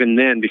 even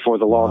then before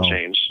the law Wow.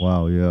 changed.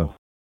 Wow, yeah.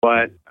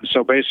 But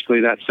so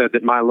basically that said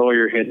that my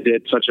lawyer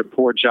did such a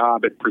poor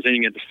job at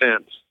presenting a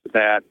defense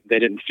that they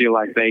didn't feel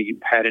like they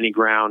had any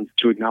ground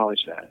to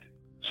acknowledge that.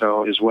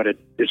 So is what it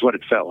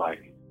felt like.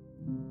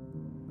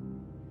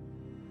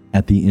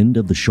 At the end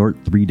of the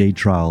short 3-day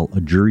trial,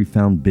 a jury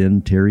found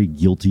Ben Terry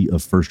guilty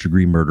of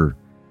first-degree murder.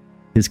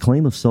 His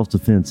claim of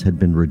self-defense had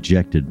been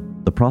rejected.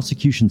 The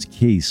prosecution's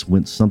case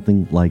went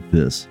something like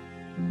this.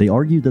 They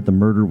argued that the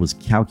murder was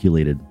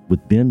calculated,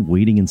 with Ben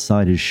waiting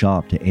inside his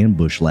shop to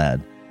ambush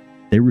Ladd.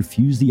 They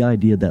refused the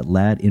idea that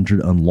Ladd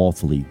entered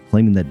unlawfully,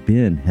 claiming that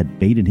Ben had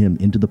baited him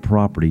into the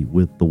property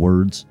with the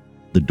words,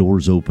 "The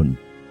door's open,"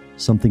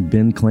 something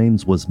Ben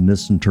claims was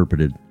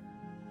misinterpreted.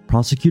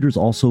 Prosecutors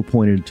also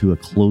pointed to a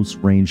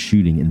close-range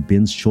shooting and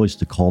Ben's choice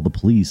to call the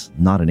police,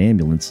 not an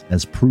ambulance,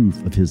 as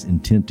proof of his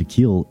intent to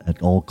kill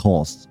at all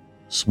costs.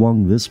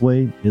 Swung this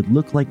way, it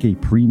looked like a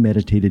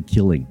premeditated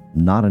killing,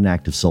 not an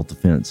act of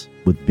self-defense,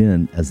 with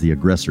Ben as the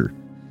aggressor.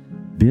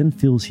 Ben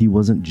feels he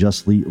wasn't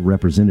justly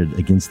represented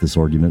against this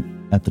argument.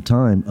 At the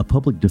time, a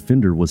public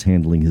defender was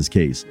handling his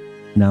case.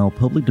 Now,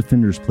 public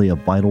defenders play a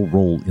vital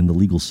role in the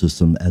legal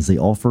system as they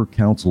offer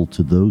counsel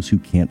to those who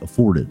can't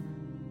afford it.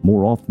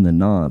 More often than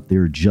not, they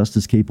are just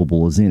as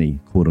capable as any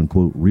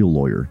quote-unquote real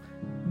lawyer.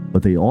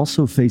 But they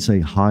also face a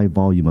high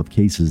volume of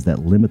cases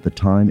that limit the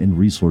time and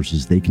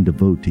resources they can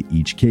devote to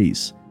each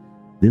case.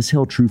 This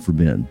held true for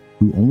Ben,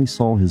 who only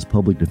saw his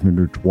public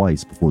defender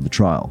twice before the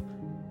trial.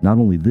 Not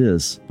only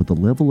this, but the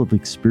level of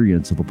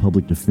experience of a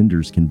public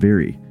defenders can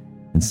vary.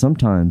 And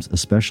sometimes,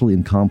 especially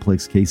in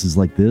complex cases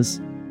like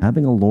this,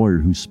 having a lawyer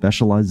who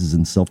specializes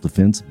in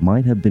self-defense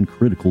might have been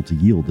critical to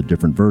yield a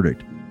different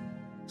verdict.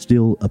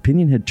 Still,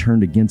 opinion had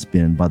turned against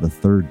Ben by the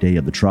 3rd day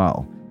of the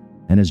trial,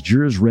 and as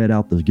jurors read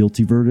out the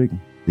guilty verdict,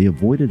 they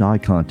avoided eye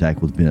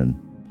contact with Ben,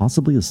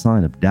 possibly a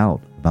sign of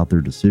doubt about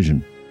their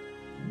decision.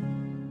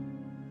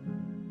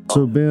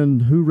 So, Ben,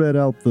 who read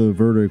out the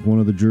verdict? One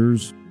of the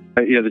jurors?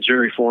 Yeah, the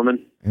jury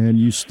foreman. And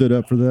you stood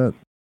up for that?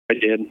 I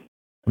did.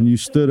 When you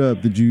stood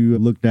up, did you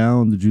look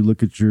down? Did you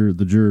look at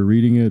the juror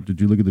reading it?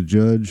 Did you look at the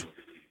judge?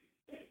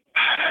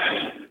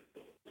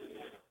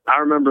 I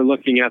remember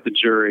looking at the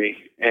jury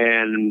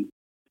and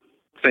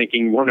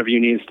thinking, one of you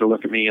needs to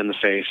look at me in the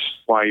face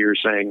while you're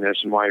saying this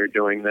and why you're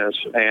doing this.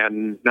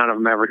 And none of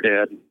them ever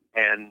did.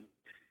 And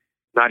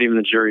not even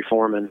the jury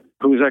foreman,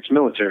 who was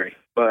ex-military.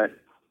 But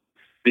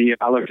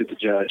I looked at the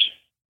judge.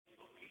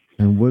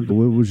 And what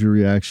was your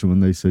reaction when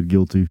they said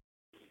guilty?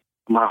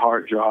 My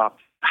heart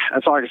dropped.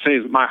 That's all I can say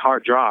is my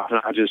heart dropped. And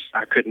I just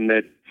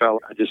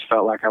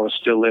felt like I was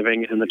still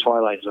living in the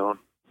twilight zone.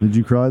 Did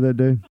you cry that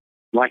day?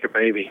 Like a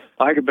baby.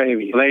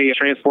 They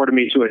transported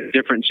me to a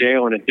different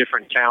jail in a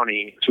different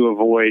county to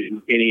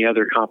avoid any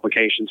other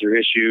complications or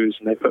issues,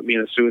 and they put me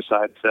in a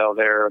suicide cell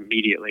there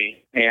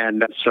immediately.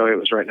 And so it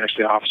was right next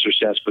to the officer's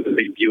desk with a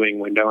big viewing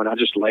window, and I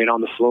just laid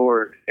on the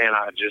floor, and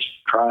I just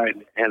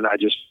cried. And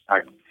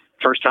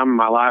first time in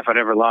my life I'd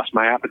ever lost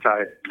my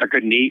appetite. I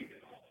couldn't eat.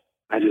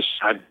 I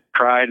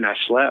cried and I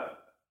slept,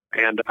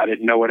 and I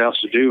didn't know what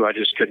else to do. I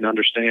just couldn't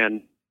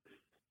understand.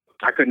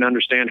 I couldn't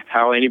understand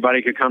how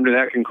anybody could come to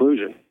that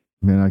conclusion.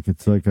 Man, I could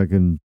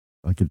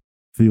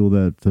feel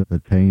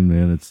that pain,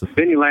 man.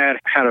 Benny Ladd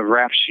had a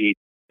rap sheet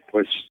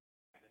was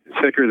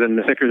thicker than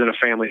a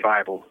family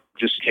Bible,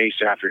 just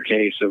case after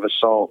case of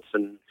assaults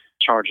and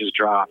charges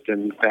dropped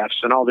and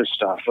thefts and all this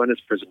stuff on his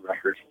prison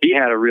record. He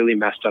had a really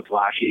messed up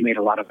life. He made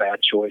a lot of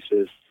bad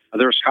choices.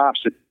 There was cops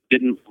that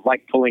didn't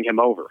like pulling him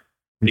over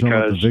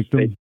because the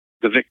victim.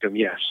 The victim,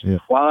 yes. Yeah.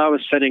 While I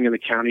was sitting in the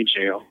county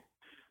jail,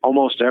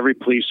 almost every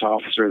police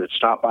officer that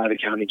stopped by the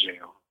county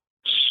jail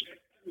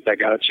that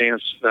got a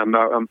chance,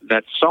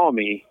 that saw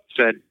me,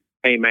 said,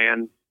 "Hey,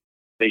 man,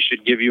 they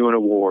should give you an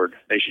award.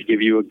 They should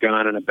give you a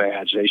gun and a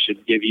badge. They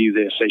should give you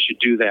this. They should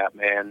do that,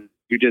 man.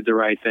 You did the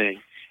right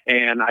thing."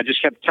 And I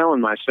just kept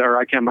telling myself, or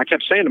I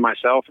kept saying to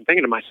myself and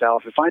thinking to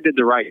myself, if I did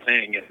the right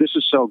thing, if this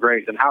is so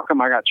great, then how come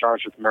I got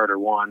charged with murder,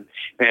 one?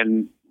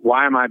 And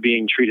why am I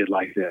being treated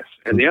like this?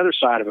 And the other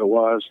side of it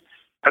was,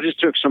 I just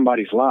took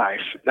somebody's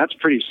life. That's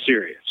pretty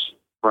serious,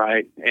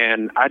 right?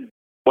 And I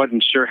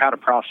wasn't sure how to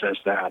process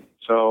that.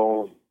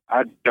 So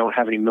I don't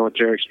have any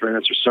military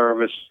experience or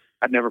service.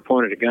 I'd never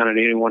pointed a gun at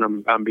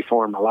anyone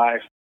before in my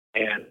life,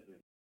 and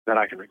that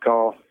I can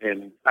recall.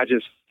 And I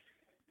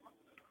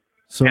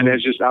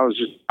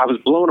was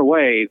blown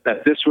away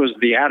that this was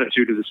the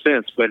attitude of the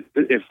defense. But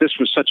if this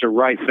was such a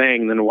right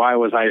thing, then why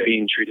was I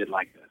being treated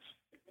like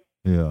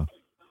this? Yeah,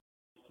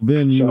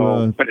 Ben,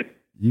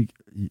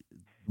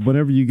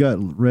 whenever you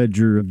read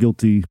your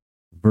guilty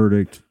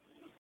verdict,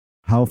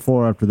 how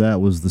far after that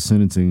was the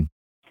sentencing?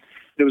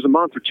 It was a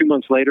month or 2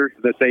 months later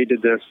that they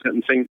did the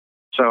sentencing.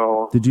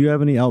 So, did you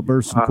have any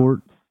outbursts in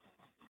court?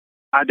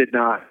 I did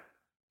not.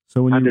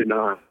 I did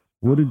not.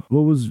 What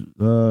was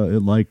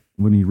it like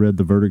when he read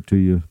the verdict to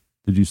you?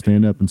 Did you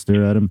stand up and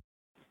stare at him?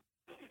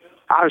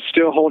 I was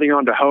still holding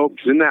on to hope,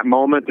 because in that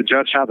moment, the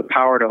judge had the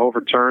power to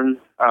overturn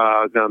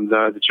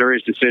the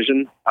jury's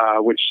decision,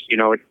 which,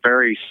 it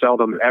very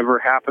seldom ever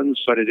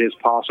happens, but it is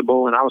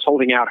possible. And I was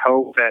holding out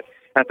hope that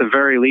at the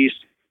very least,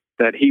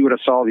 that he would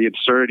have saw the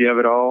absurdity of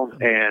it all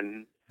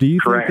and do you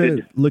corrected.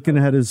 think that, looking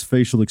at his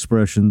facial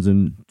expressions,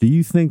 and do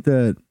you think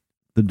that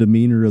the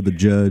demeanor of the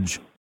judge,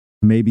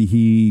 maybe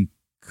he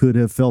could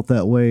have felt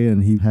that way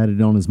and he had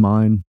it on his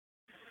mind?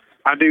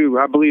 I do.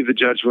 I believe the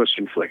judge was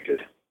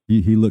conflicted.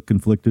 He looked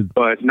conflicted?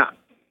 But not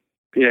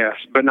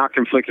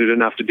conflicted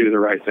enough to do the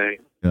right thing.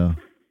 Yeah.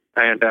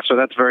 And so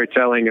that's very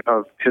telling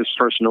of his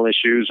personal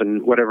issues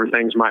and whatever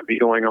things might be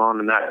going on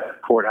in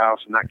that courthouse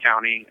in that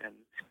county. And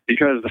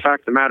because the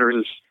fact of the matter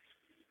is,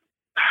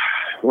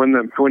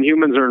 when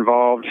humans are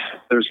involved,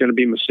 there's going to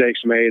be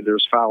mistakes made.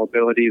 There's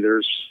fallibility.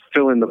 There's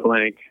fill in the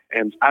blank.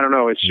 And I don't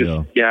know. It's just,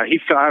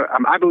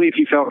 I believe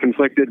he felt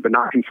conflicted, but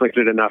not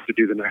conflicted enough to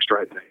do the next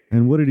right thing.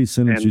 And what did he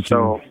sentence you to?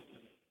 So,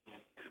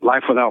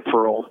 life without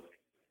parole.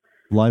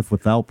 Life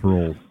without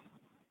parole.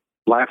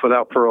 Life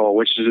without parole,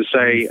 which is to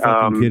say,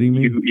 kidding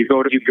me? you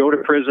go to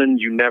prison,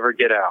 you never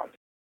get out.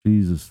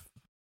 Jesus,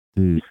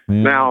 dude.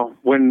 Man. Now,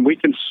 when we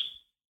can,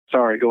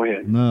 sorry, go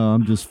ahead. No,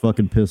 I'm just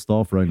fucking pissed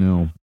off right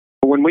now.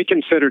 When we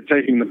considered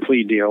taking the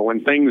plea deal,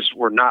 when things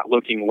were not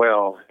looking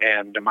well,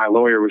 and my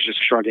lawyer was just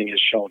shrugging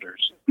his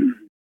shoulders,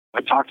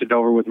 I talked it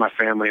over with my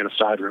family in a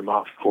side room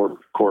off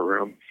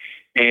courtroom,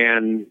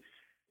 and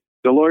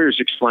the lawyers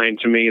explained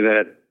to me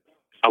that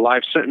a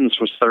life sentence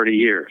was 30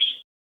 years.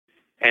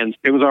 And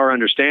it was our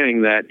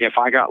understanding that if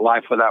I got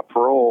life without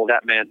parole,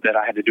 that meant that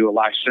I had to do a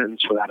life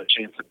sentence without a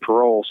chance at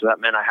parole. So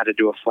that meant I had to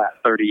do a flat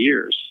 30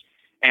 years.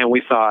 And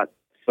we thought,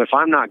 if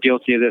I'm not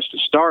guilty of this to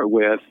start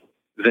with,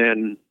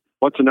 then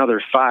what's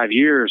another 5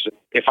 years?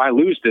 If I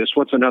lose this,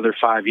 what's another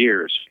 5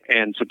 years?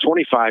 And so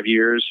 25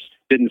 years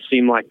didn't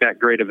seem like that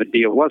great of a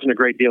deal. It wasn't a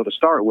great deal to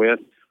start with,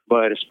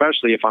 but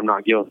especially if I'm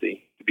not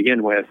guilty to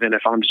begin with, and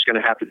if I'm just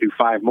going to have to do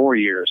 5 more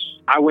years.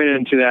 I went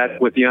into that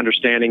with the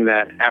understanding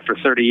that after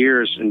 30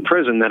 years in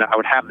prison that I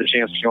would have the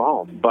chance to go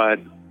home, but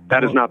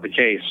that is not the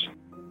case.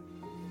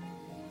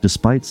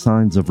 Despite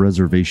signs of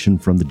reservation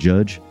from the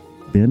judge,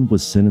 Ben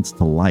was sentenced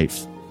to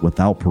life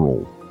without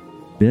parole.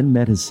 Ben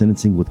met his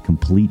sentencing with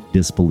complete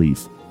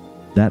disbelief.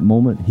 That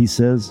moment, he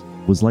says,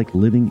 was like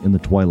living in the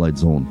Twilight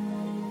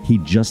Zone. He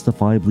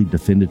justifiably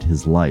defended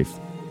his life.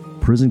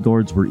 Prison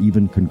guards were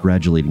even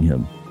congratulating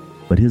him.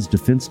 But his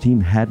defense team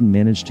hadn't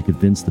managed to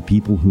convince the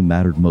people who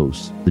mattered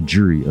most, the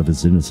jury, of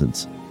his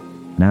innocence.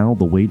 Now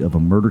the weight of a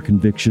murder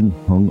conviction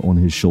hung on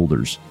his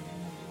shoulders.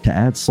 To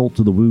add salt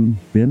to the wound,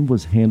 Ben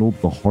was handed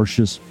the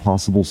harshest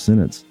possible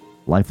sentence,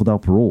 life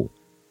without parole.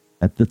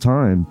 At the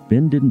time,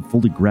 Ben didn't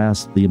fully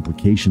grasp the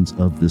implications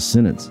of this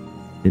sentence.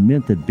 It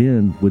meant that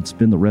Ben would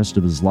spend the rest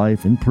of his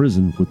life in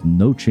prison with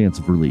no chance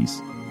of release.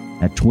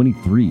 At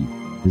 23,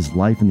 his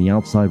life in the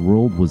outside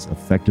world was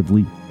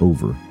effectively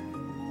over.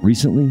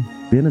 Recently,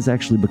 Ben has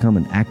actually become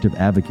an active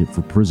advocate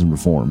for prison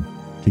reform.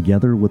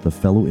 Together with a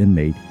fellow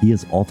inmate, he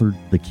has authored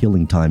the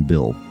Killing Time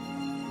Bill.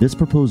 This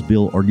proposed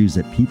bill argues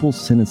that people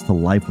sentenced to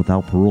life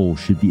without parole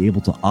should be able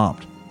to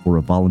opt for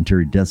a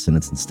voluntary death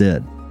sentence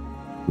instead.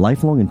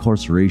 Lifelong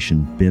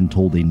incarceration, Ben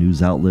told a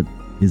news outlet,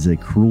 is a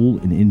cruel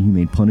and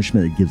inhumane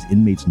punishment that gives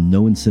inmates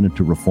no incentive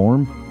to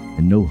reform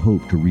and no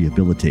hope to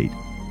rehabilitate.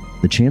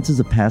 The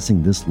chances of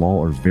passing this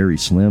law are very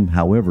slim.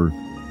 However,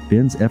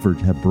 Ben's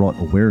efforts have brought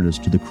awareness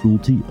to the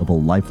cruelty of a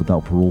life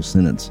without parole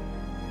sentence.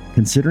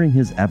 Considering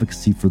his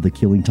advocacy for the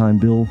Killing Time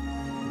Bill,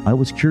 I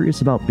was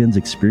curious about Ben's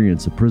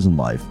experience of prison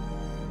life.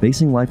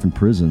 Facing life in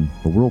prison,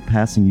 the world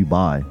passing you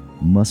by,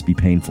 must be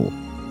painful.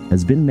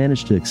 Has Ben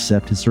managed to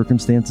accept his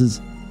circumstances?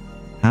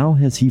 How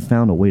has he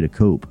found a way to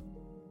cope?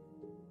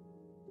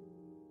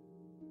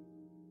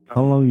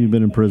 How long have you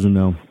been in prison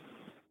now?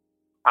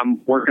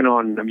 I'm working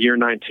on year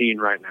 19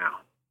 right now.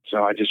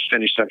 So I just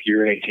finished up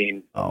year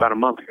 18 about a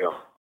month ago.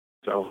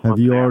 So have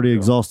you already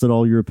exhausted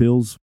all your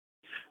appeals?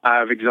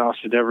 I've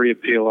exhausted every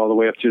appeal all the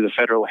way up to the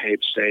federal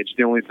HABE stage.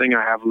 The only thing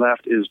I have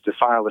left is to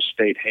file a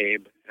state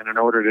HABE. And in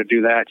order to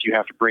do that, you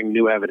have to bring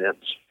new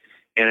evidence.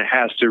 And it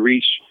has to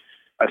reach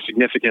a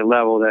significant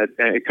level that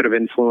it could have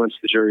influenced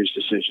the jury's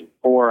decision.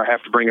 Or I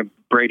have to bring a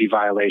Brady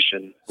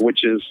violation,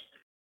 which is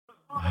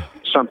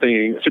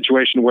a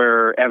situation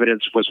where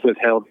evidence was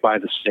withheld by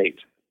the state.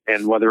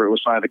 And whether it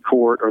was by the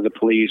court or the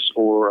police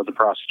or the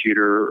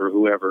prosecutor or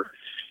whoever.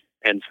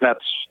 And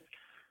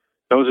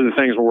those are the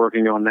things we're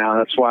working on now.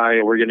 That's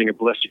why we're getting a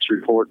ballistics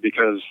report,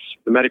 because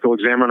the medical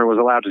examiner was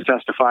allowed to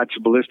testify to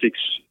ballistics,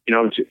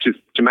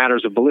 to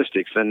matters of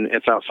ballistics, and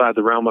it's outside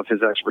the realm of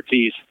his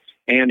expertise.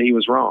 And he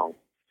was wrong,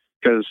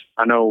 because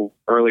I know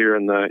earlier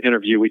in the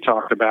interview we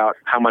talked about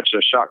how much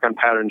a shotgun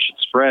pattern should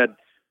spread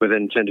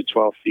within 10 to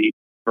 12 feet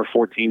or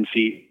 14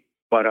 feet.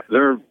 But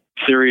their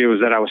theory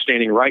was that I was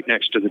standing right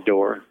next to the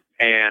door.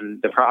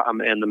 And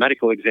the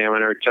medical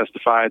examiner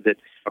testified that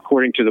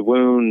according to the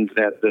wound,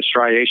 that the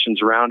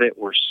striations around it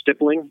were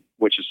stippling,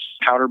 which is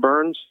powder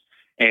burns,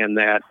 and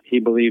that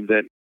he believed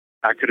that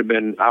I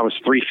was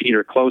 3 feet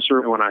or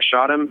closer when I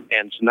shot him,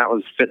 and so that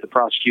was fit the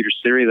prosecutor's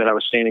theory that I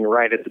was standing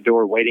right at the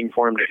door waiting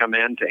for him to come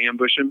in to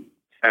ambush him,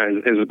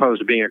 as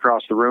opposed to being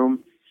across the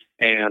room.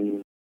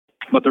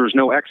 But there was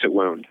no exit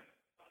wound.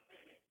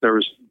 There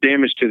was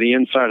damage to the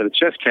inside of the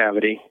chest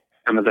cavity,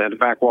 the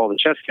back wall of the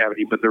chest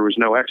cavity, but there was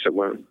no exit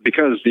wound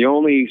because the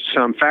only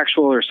some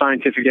factual or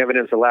scientific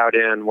evidence allowed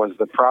in was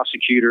the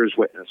prosecutor's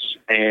witness,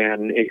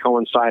 and it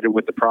coincided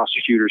with the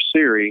prosecutor's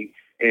theory,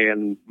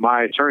 and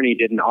my attorney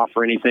didn't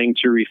offer anything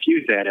to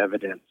refute that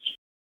evidence.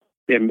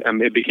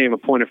 It became a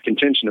point of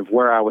contention of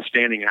where I was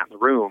standing at in the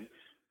room.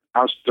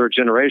 I was third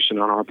generation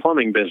on our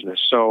plumbing business,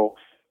 so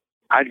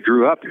I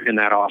grew up in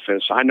that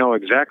office. I know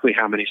exactly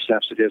how many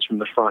steps it is from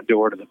the front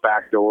door to the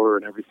back door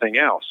and everything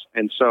else.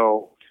 And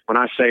so when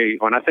I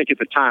think at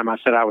the time, I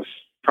said I was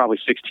probably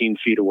 16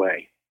 feet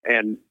away.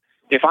 And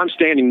if I'm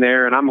standing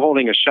there and I'm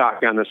holding a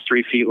shotgun that's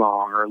 3 feet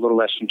long or a little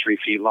less than 3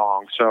 feet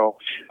long, so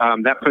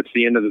that puts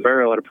the end of the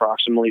barrel at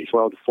approximately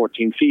 12 to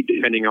 14 feet,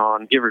 depending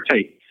on give or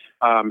take.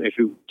 If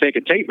you take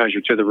a tape measure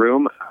to the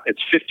room,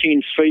 it's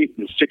 15 feet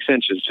and 6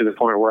 inches to the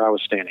point where I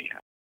was standing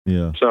at.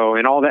 Yeah. So,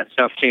 and all that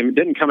stuff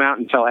didn't come out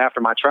until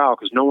after my trial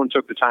because no one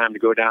took the time to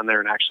go down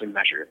there and actually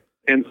measure it.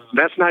 And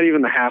that's not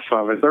even the half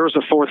of it. There was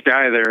a fourth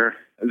guy there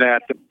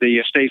that the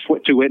estate's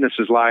two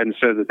witnesses lied and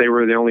said that they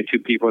were the only two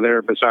people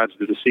there besides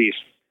the deceased.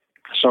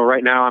 So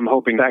right now I'm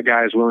hoping that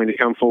guy is willing to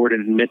come forward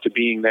and admit to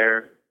being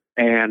there.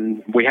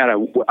 And we had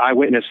a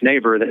eyewitness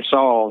neighbor that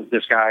saw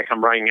this guy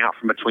come running out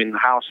from between the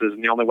houses.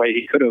 And the only way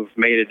he could have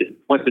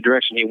went the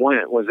direction he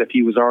went was if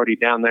he was already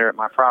down there at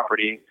my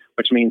property,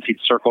 which means he'd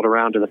circled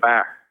around to the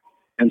back.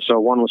 And so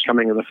one was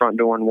coming in the front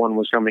door and one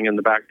was coming in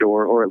the back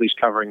door, or at least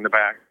covering the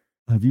back.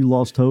 Have you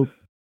lost hope?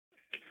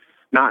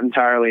 Not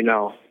entirely,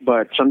 no.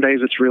 But some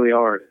days it's really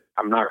hard.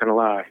 I'm not going to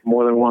lie.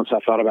 More than once I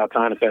thought about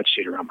tying a bed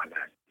sheet around my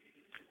neck.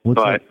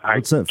 What's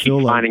that keep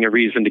feel finding like? A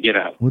reason to get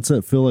out. What's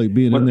that feel like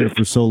being in there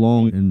for so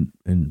long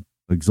and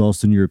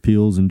exhausting your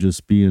appeals and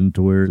just being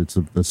to where it's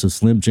a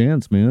slim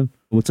chance, man?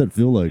 What's that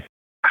feel like?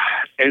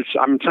 I'm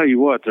going to tell you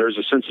what, there's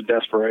a sense of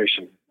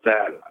desperation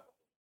that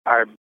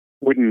I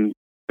wouldn't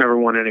ever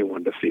want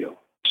anyone to feel.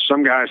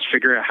 Some guys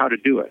figure out how to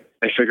do it.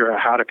 They figure out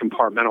how to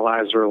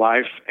compartmentalize their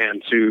life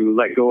and to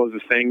let go of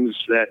the things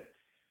that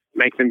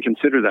make them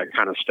consider that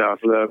kind of stuff,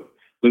 the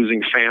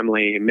losing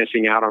family,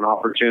 missing out on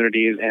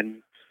opportunities.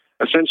 And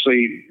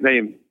essentially,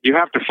 you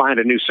have to find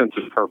a new sense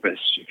of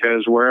purpose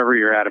because wherever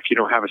you're at, if you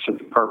don't have a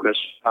sense of purpose,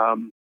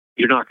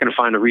 you're not going to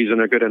find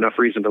a good enough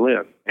reason to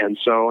live. And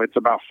so it's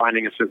about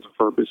finding a sense of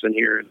purpose in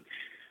here. And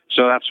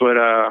so that's what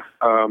I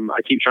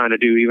keep trying to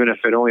do, even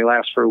if it only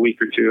lasts for a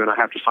week or two and I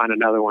have to find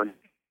another one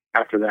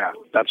after that.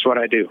 That's what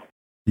I do.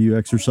 Do you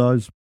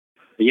exercise?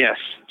 Yes.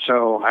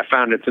 So I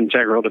found it's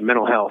integral to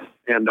mental health,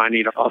 and I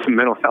need all the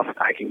mental health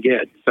I can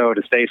get. So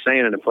to stay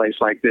sane in a place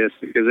like this,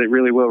 because it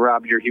really will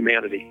rob your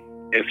humanity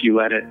if you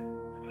let it.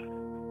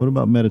 What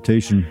about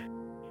meditation?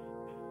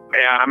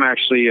 Yeah, I'm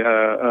actually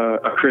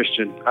a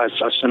Christian. I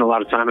spend a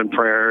lot of time in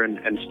prayer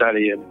and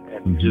study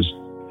and just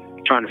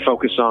trying to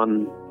focus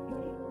on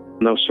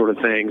those sort of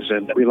things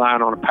and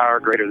relying on a power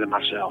greater than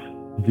myself.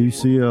 Do you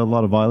see a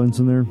lot of violence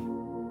in there?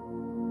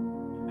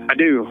 I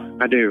do.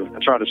 I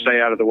try to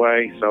stay out of the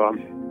way, so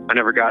I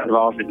never got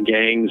involved in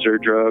gangs or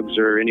drugs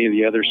or any of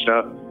the other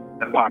stuff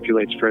that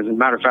populates prison.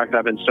 Matter of fact,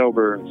 I've been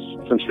sober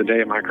since the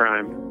day of my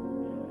crime.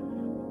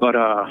 But,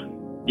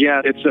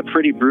 yeah, it's a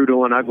pretty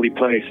brutal and ugly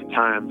place at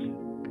times,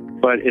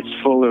 but it's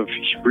full of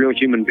real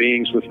human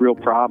beings with real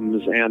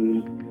problems,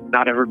 and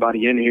not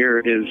everybody in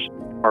here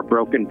are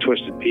broken,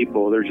 twisted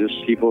people. They're just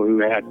people who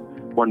had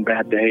one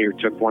bad day or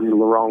took one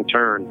wrong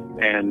turn,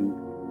 and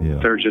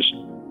they're just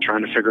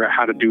trying to figure out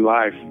how to do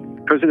life.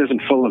 Prison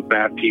isn't full of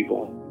bad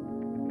people.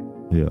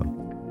 Yeah.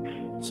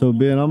 So,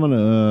 Ben, I'm going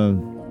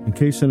to, in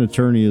case an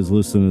attorney is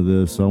listening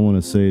to this, I want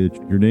to say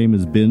that your name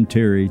is Ben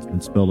Terry.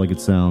 It's spelled like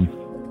it sounds.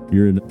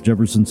 You're in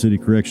Jefferson City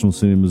Correctional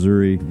Center,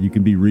 Missouri. You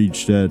can be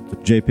reached at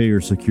JPay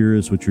or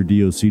Securus with your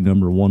DOC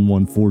number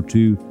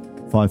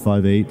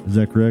 1142558. Is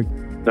that correct?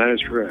 That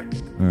is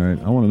correct. All right.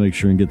 I want to make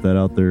sure and get that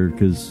out there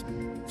because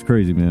it's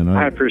crazy, man.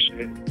 I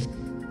appreciate it.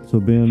 So,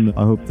 Ben,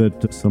 I hope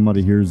that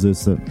somebody hears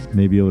this that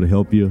may be able to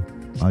help you.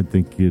 I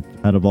think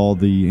out of all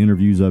the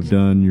interviews I've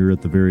done, you're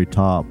at the very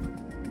top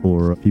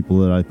for people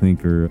that I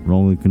think are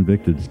wrongly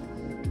convicted.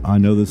 I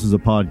know this is a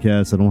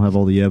podcast. I don't have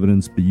all the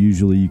evidence, but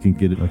usually you can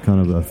get a kind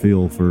of a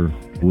feel for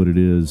what it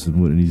is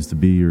and what it needs to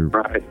be or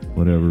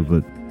whatever.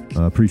 But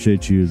I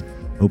appreciate you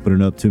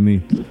opening up to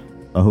me.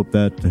 I hope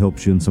that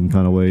helps you in some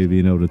kind of way,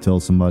 being able to tell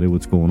somebody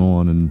what's going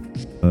on.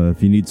 And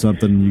if you need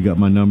something, you got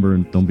my number,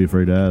 and don't be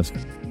afraid to ask.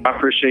 I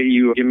appreciate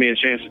you giving me a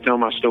chance to tell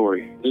my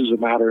story. This is a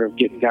matter of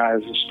getting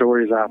guys'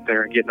 stories out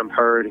there and getting them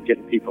heard and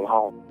getting people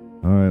home.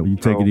 All right. Well, you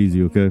take it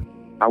easy, okay?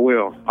 I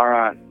will. All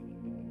right.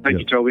 Thank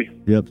you, Toby.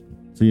 Yep.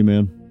 See you,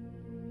 man.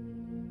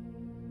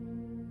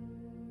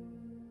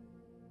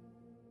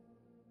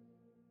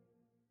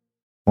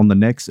 On the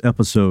next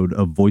episode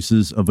of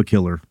Voices of a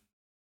Killer.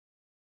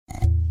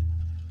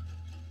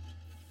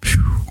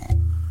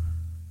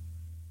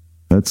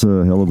 That's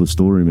a hell of a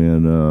story,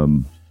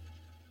 man.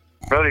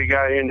 Really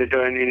got into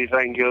doing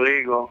anything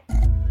illegal.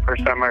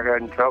 First time I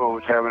got in trouble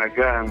was having a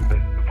gun, but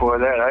before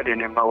that, I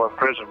didn't even know what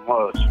prison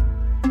was.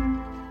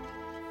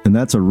 And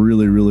that's a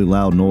really, really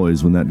loud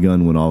noise when that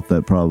gun went off.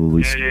 That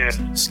probably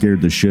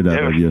scared the shit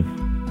out of you.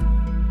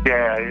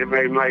 Yeah, it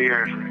made my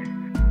ears ring.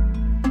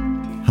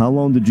 How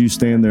long did you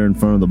stand there in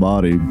front of the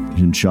body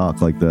in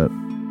shock like that?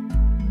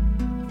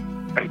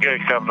 A good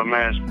couple of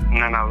minutes, and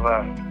then I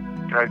left.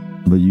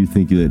 But you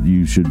think that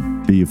you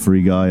should be a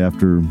free guy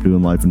after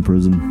doing life in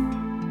prison?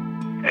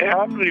 Yeah,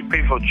 I believe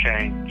people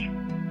change.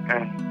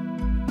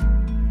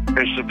 And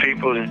it's the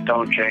people that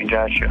don't change,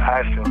 I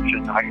feel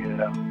should not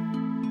get out.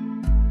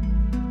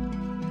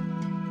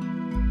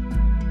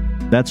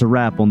 That's a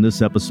wrap on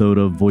this episode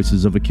of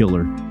Voices of a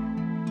Killer.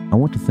 I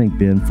want to thank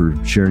Ben for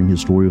sharing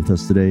his story with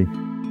us today.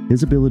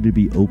 His ability to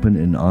be open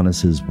and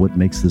honest is what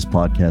makes this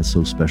podcast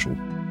so special.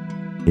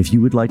 If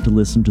you would like to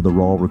listen to the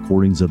raw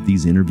recordings of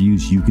these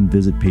interviews, you can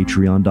visit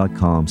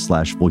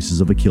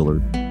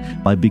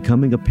patreon.com/voicesofakiller. By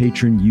becoming a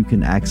patron, you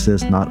can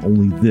access not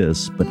only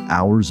this, but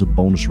hours of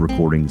bonus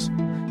recordings,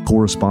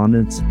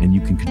 correspondence, and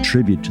you can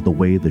contribute to the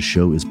way the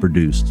show is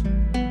produced.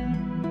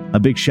 A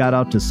big shout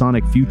out to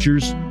Sonic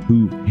Futures,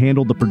 who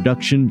handled the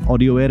production,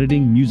 audio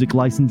editing, music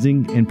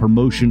licensing, and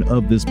promotion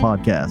of this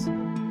podcast.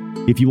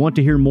 If you want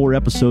to hear more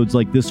episodes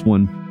like this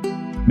one,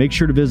 make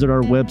sure to visit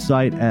our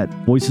website at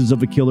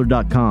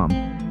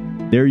voicesofakiller.com.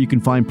 There you can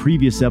find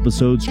previous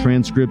episodes,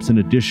 transcripts, and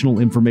additional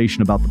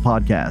information about the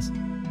podcast.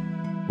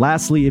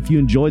 Lastly, if you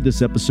enjoyed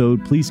this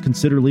episode, please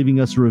consider leaving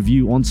us a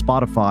review on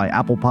Spotify,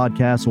 Apple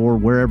Podcasts, or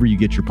wherever you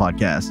get your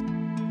podcasts.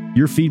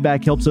 Your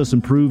feedback helps us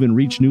improve and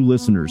reach new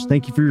listeners.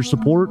 Thank you for your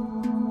support,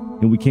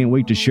 and we can't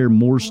wait to share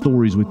more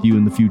stories with you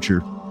in the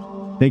future.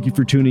 Thank you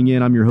for tuning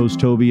in. I'm your host,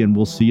 Toby, and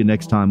we'll see you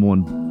next time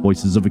on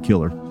Voices of a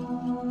Killer.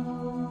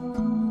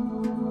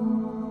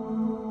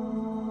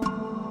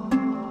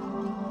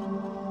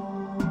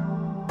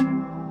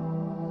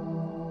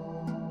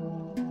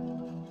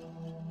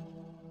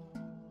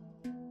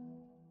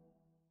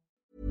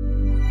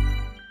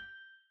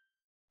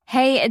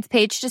 Hey, it's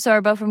Paige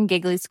DeSorbo from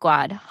Giggly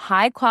Squad.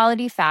 High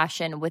quality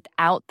fashion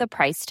without the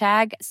price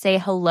tag. Say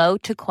hello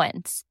to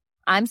Quince.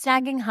 I'm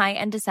snagging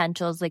high-end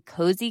essentials like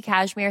cozy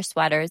cashmere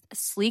sweaters,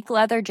 sleek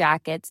leather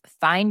jackets,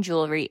 fine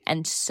jewelry,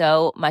 and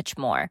so much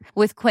more.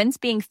 With Quince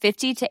being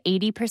 50 to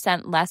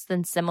 80% less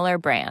than similar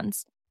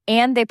brands.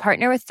 And they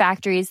partner with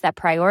factories that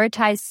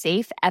prioritize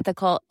safe,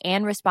 ethical,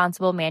 and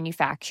responsible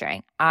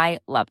manufacturing. I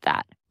love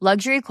that.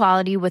 Luxury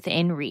quality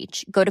within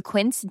reach. Go to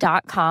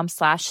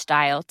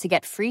quince.com/style to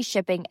get free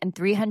shipping and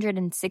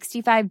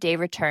 365-day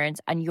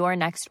returns on your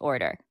next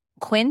order.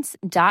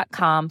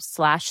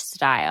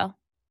 Quince.com/style.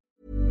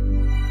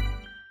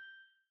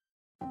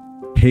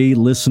 Hey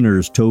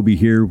listeners, Toby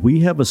here.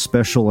 We have a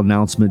special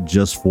announcement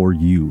just for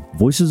you.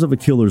 Voices of a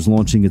Killer is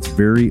launching its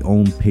very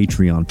own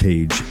Patreon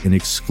page, an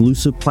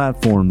exclusive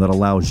platform that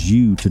allows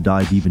you to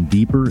dive even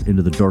deeper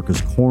into the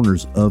darkest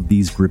corners of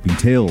these gripping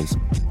tales.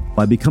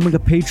 By becoming a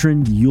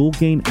patron, you'll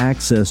gain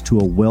access to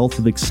a wealth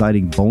of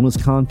exciting bonus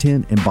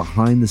content and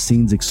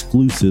behind-the-scenes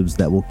exclusives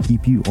that will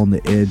keep you on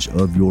the edge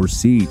of your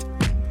seat.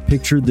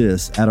 Picture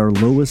this, at our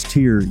lowest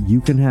tier,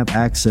 you can have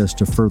access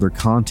to further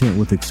content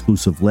with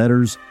exclusive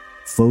letters,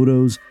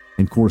 photos,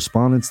 and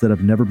correspondence that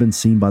have never been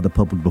seen by the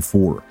public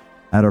before.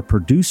 At our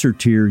producer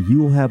tier, you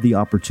will have the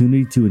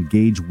opportunity to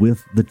engage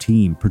with the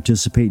team,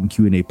 participate in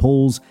Q&A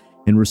polls,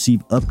 and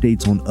receive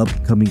updates on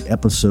upcoming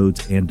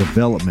episodes and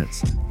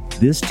developments.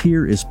 This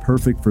tier is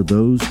perfect for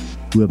those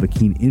who have a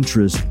keen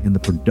interest in the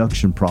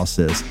production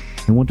process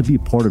and want to be a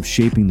part of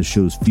shaping the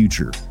show's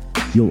future.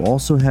 You'll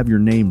also have your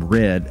name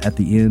read at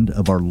the end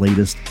of our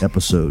latest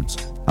episodes.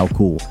 How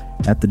cool.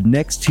 At the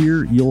next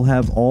tier, you'll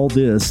have all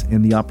this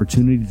and the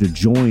opportunity to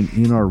join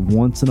in our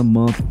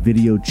once-in-a-month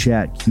video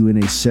chat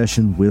Q&A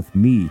session with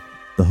me,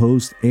 the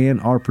host,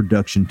 and our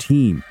production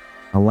team,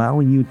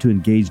 allowing you to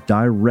engage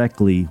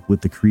directly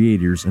with the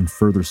creators and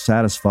further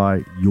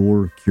satisfy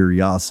your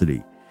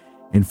curiosity.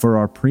 And for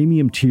our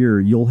premium tier,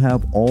 you'll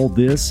have all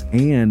this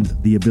and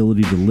the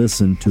ability to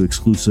listen to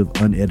exclusive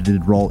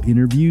unedited raw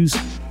interviews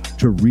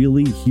to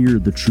really hear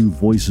the true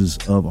voices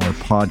of our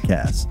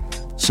podcast.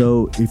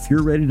 So if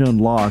you're ready to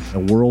unlock a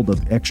world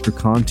of extra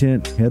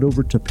content, head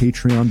over to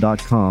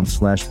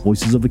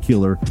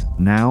patreon.com/voicesofakiller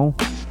now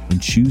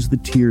and choose the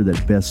tier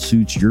that best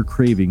suits your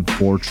craving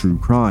for true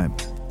crime.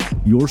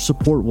 Your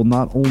support will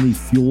not only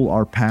fuel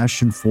our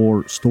passion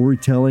for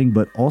storytelling,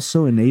 but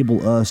also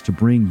enable us to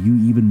bring you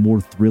even more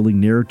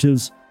thrilling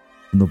narratives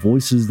from the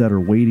voices that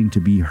are waiting to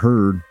be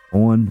heard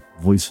on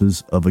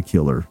Voices of a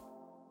Killer.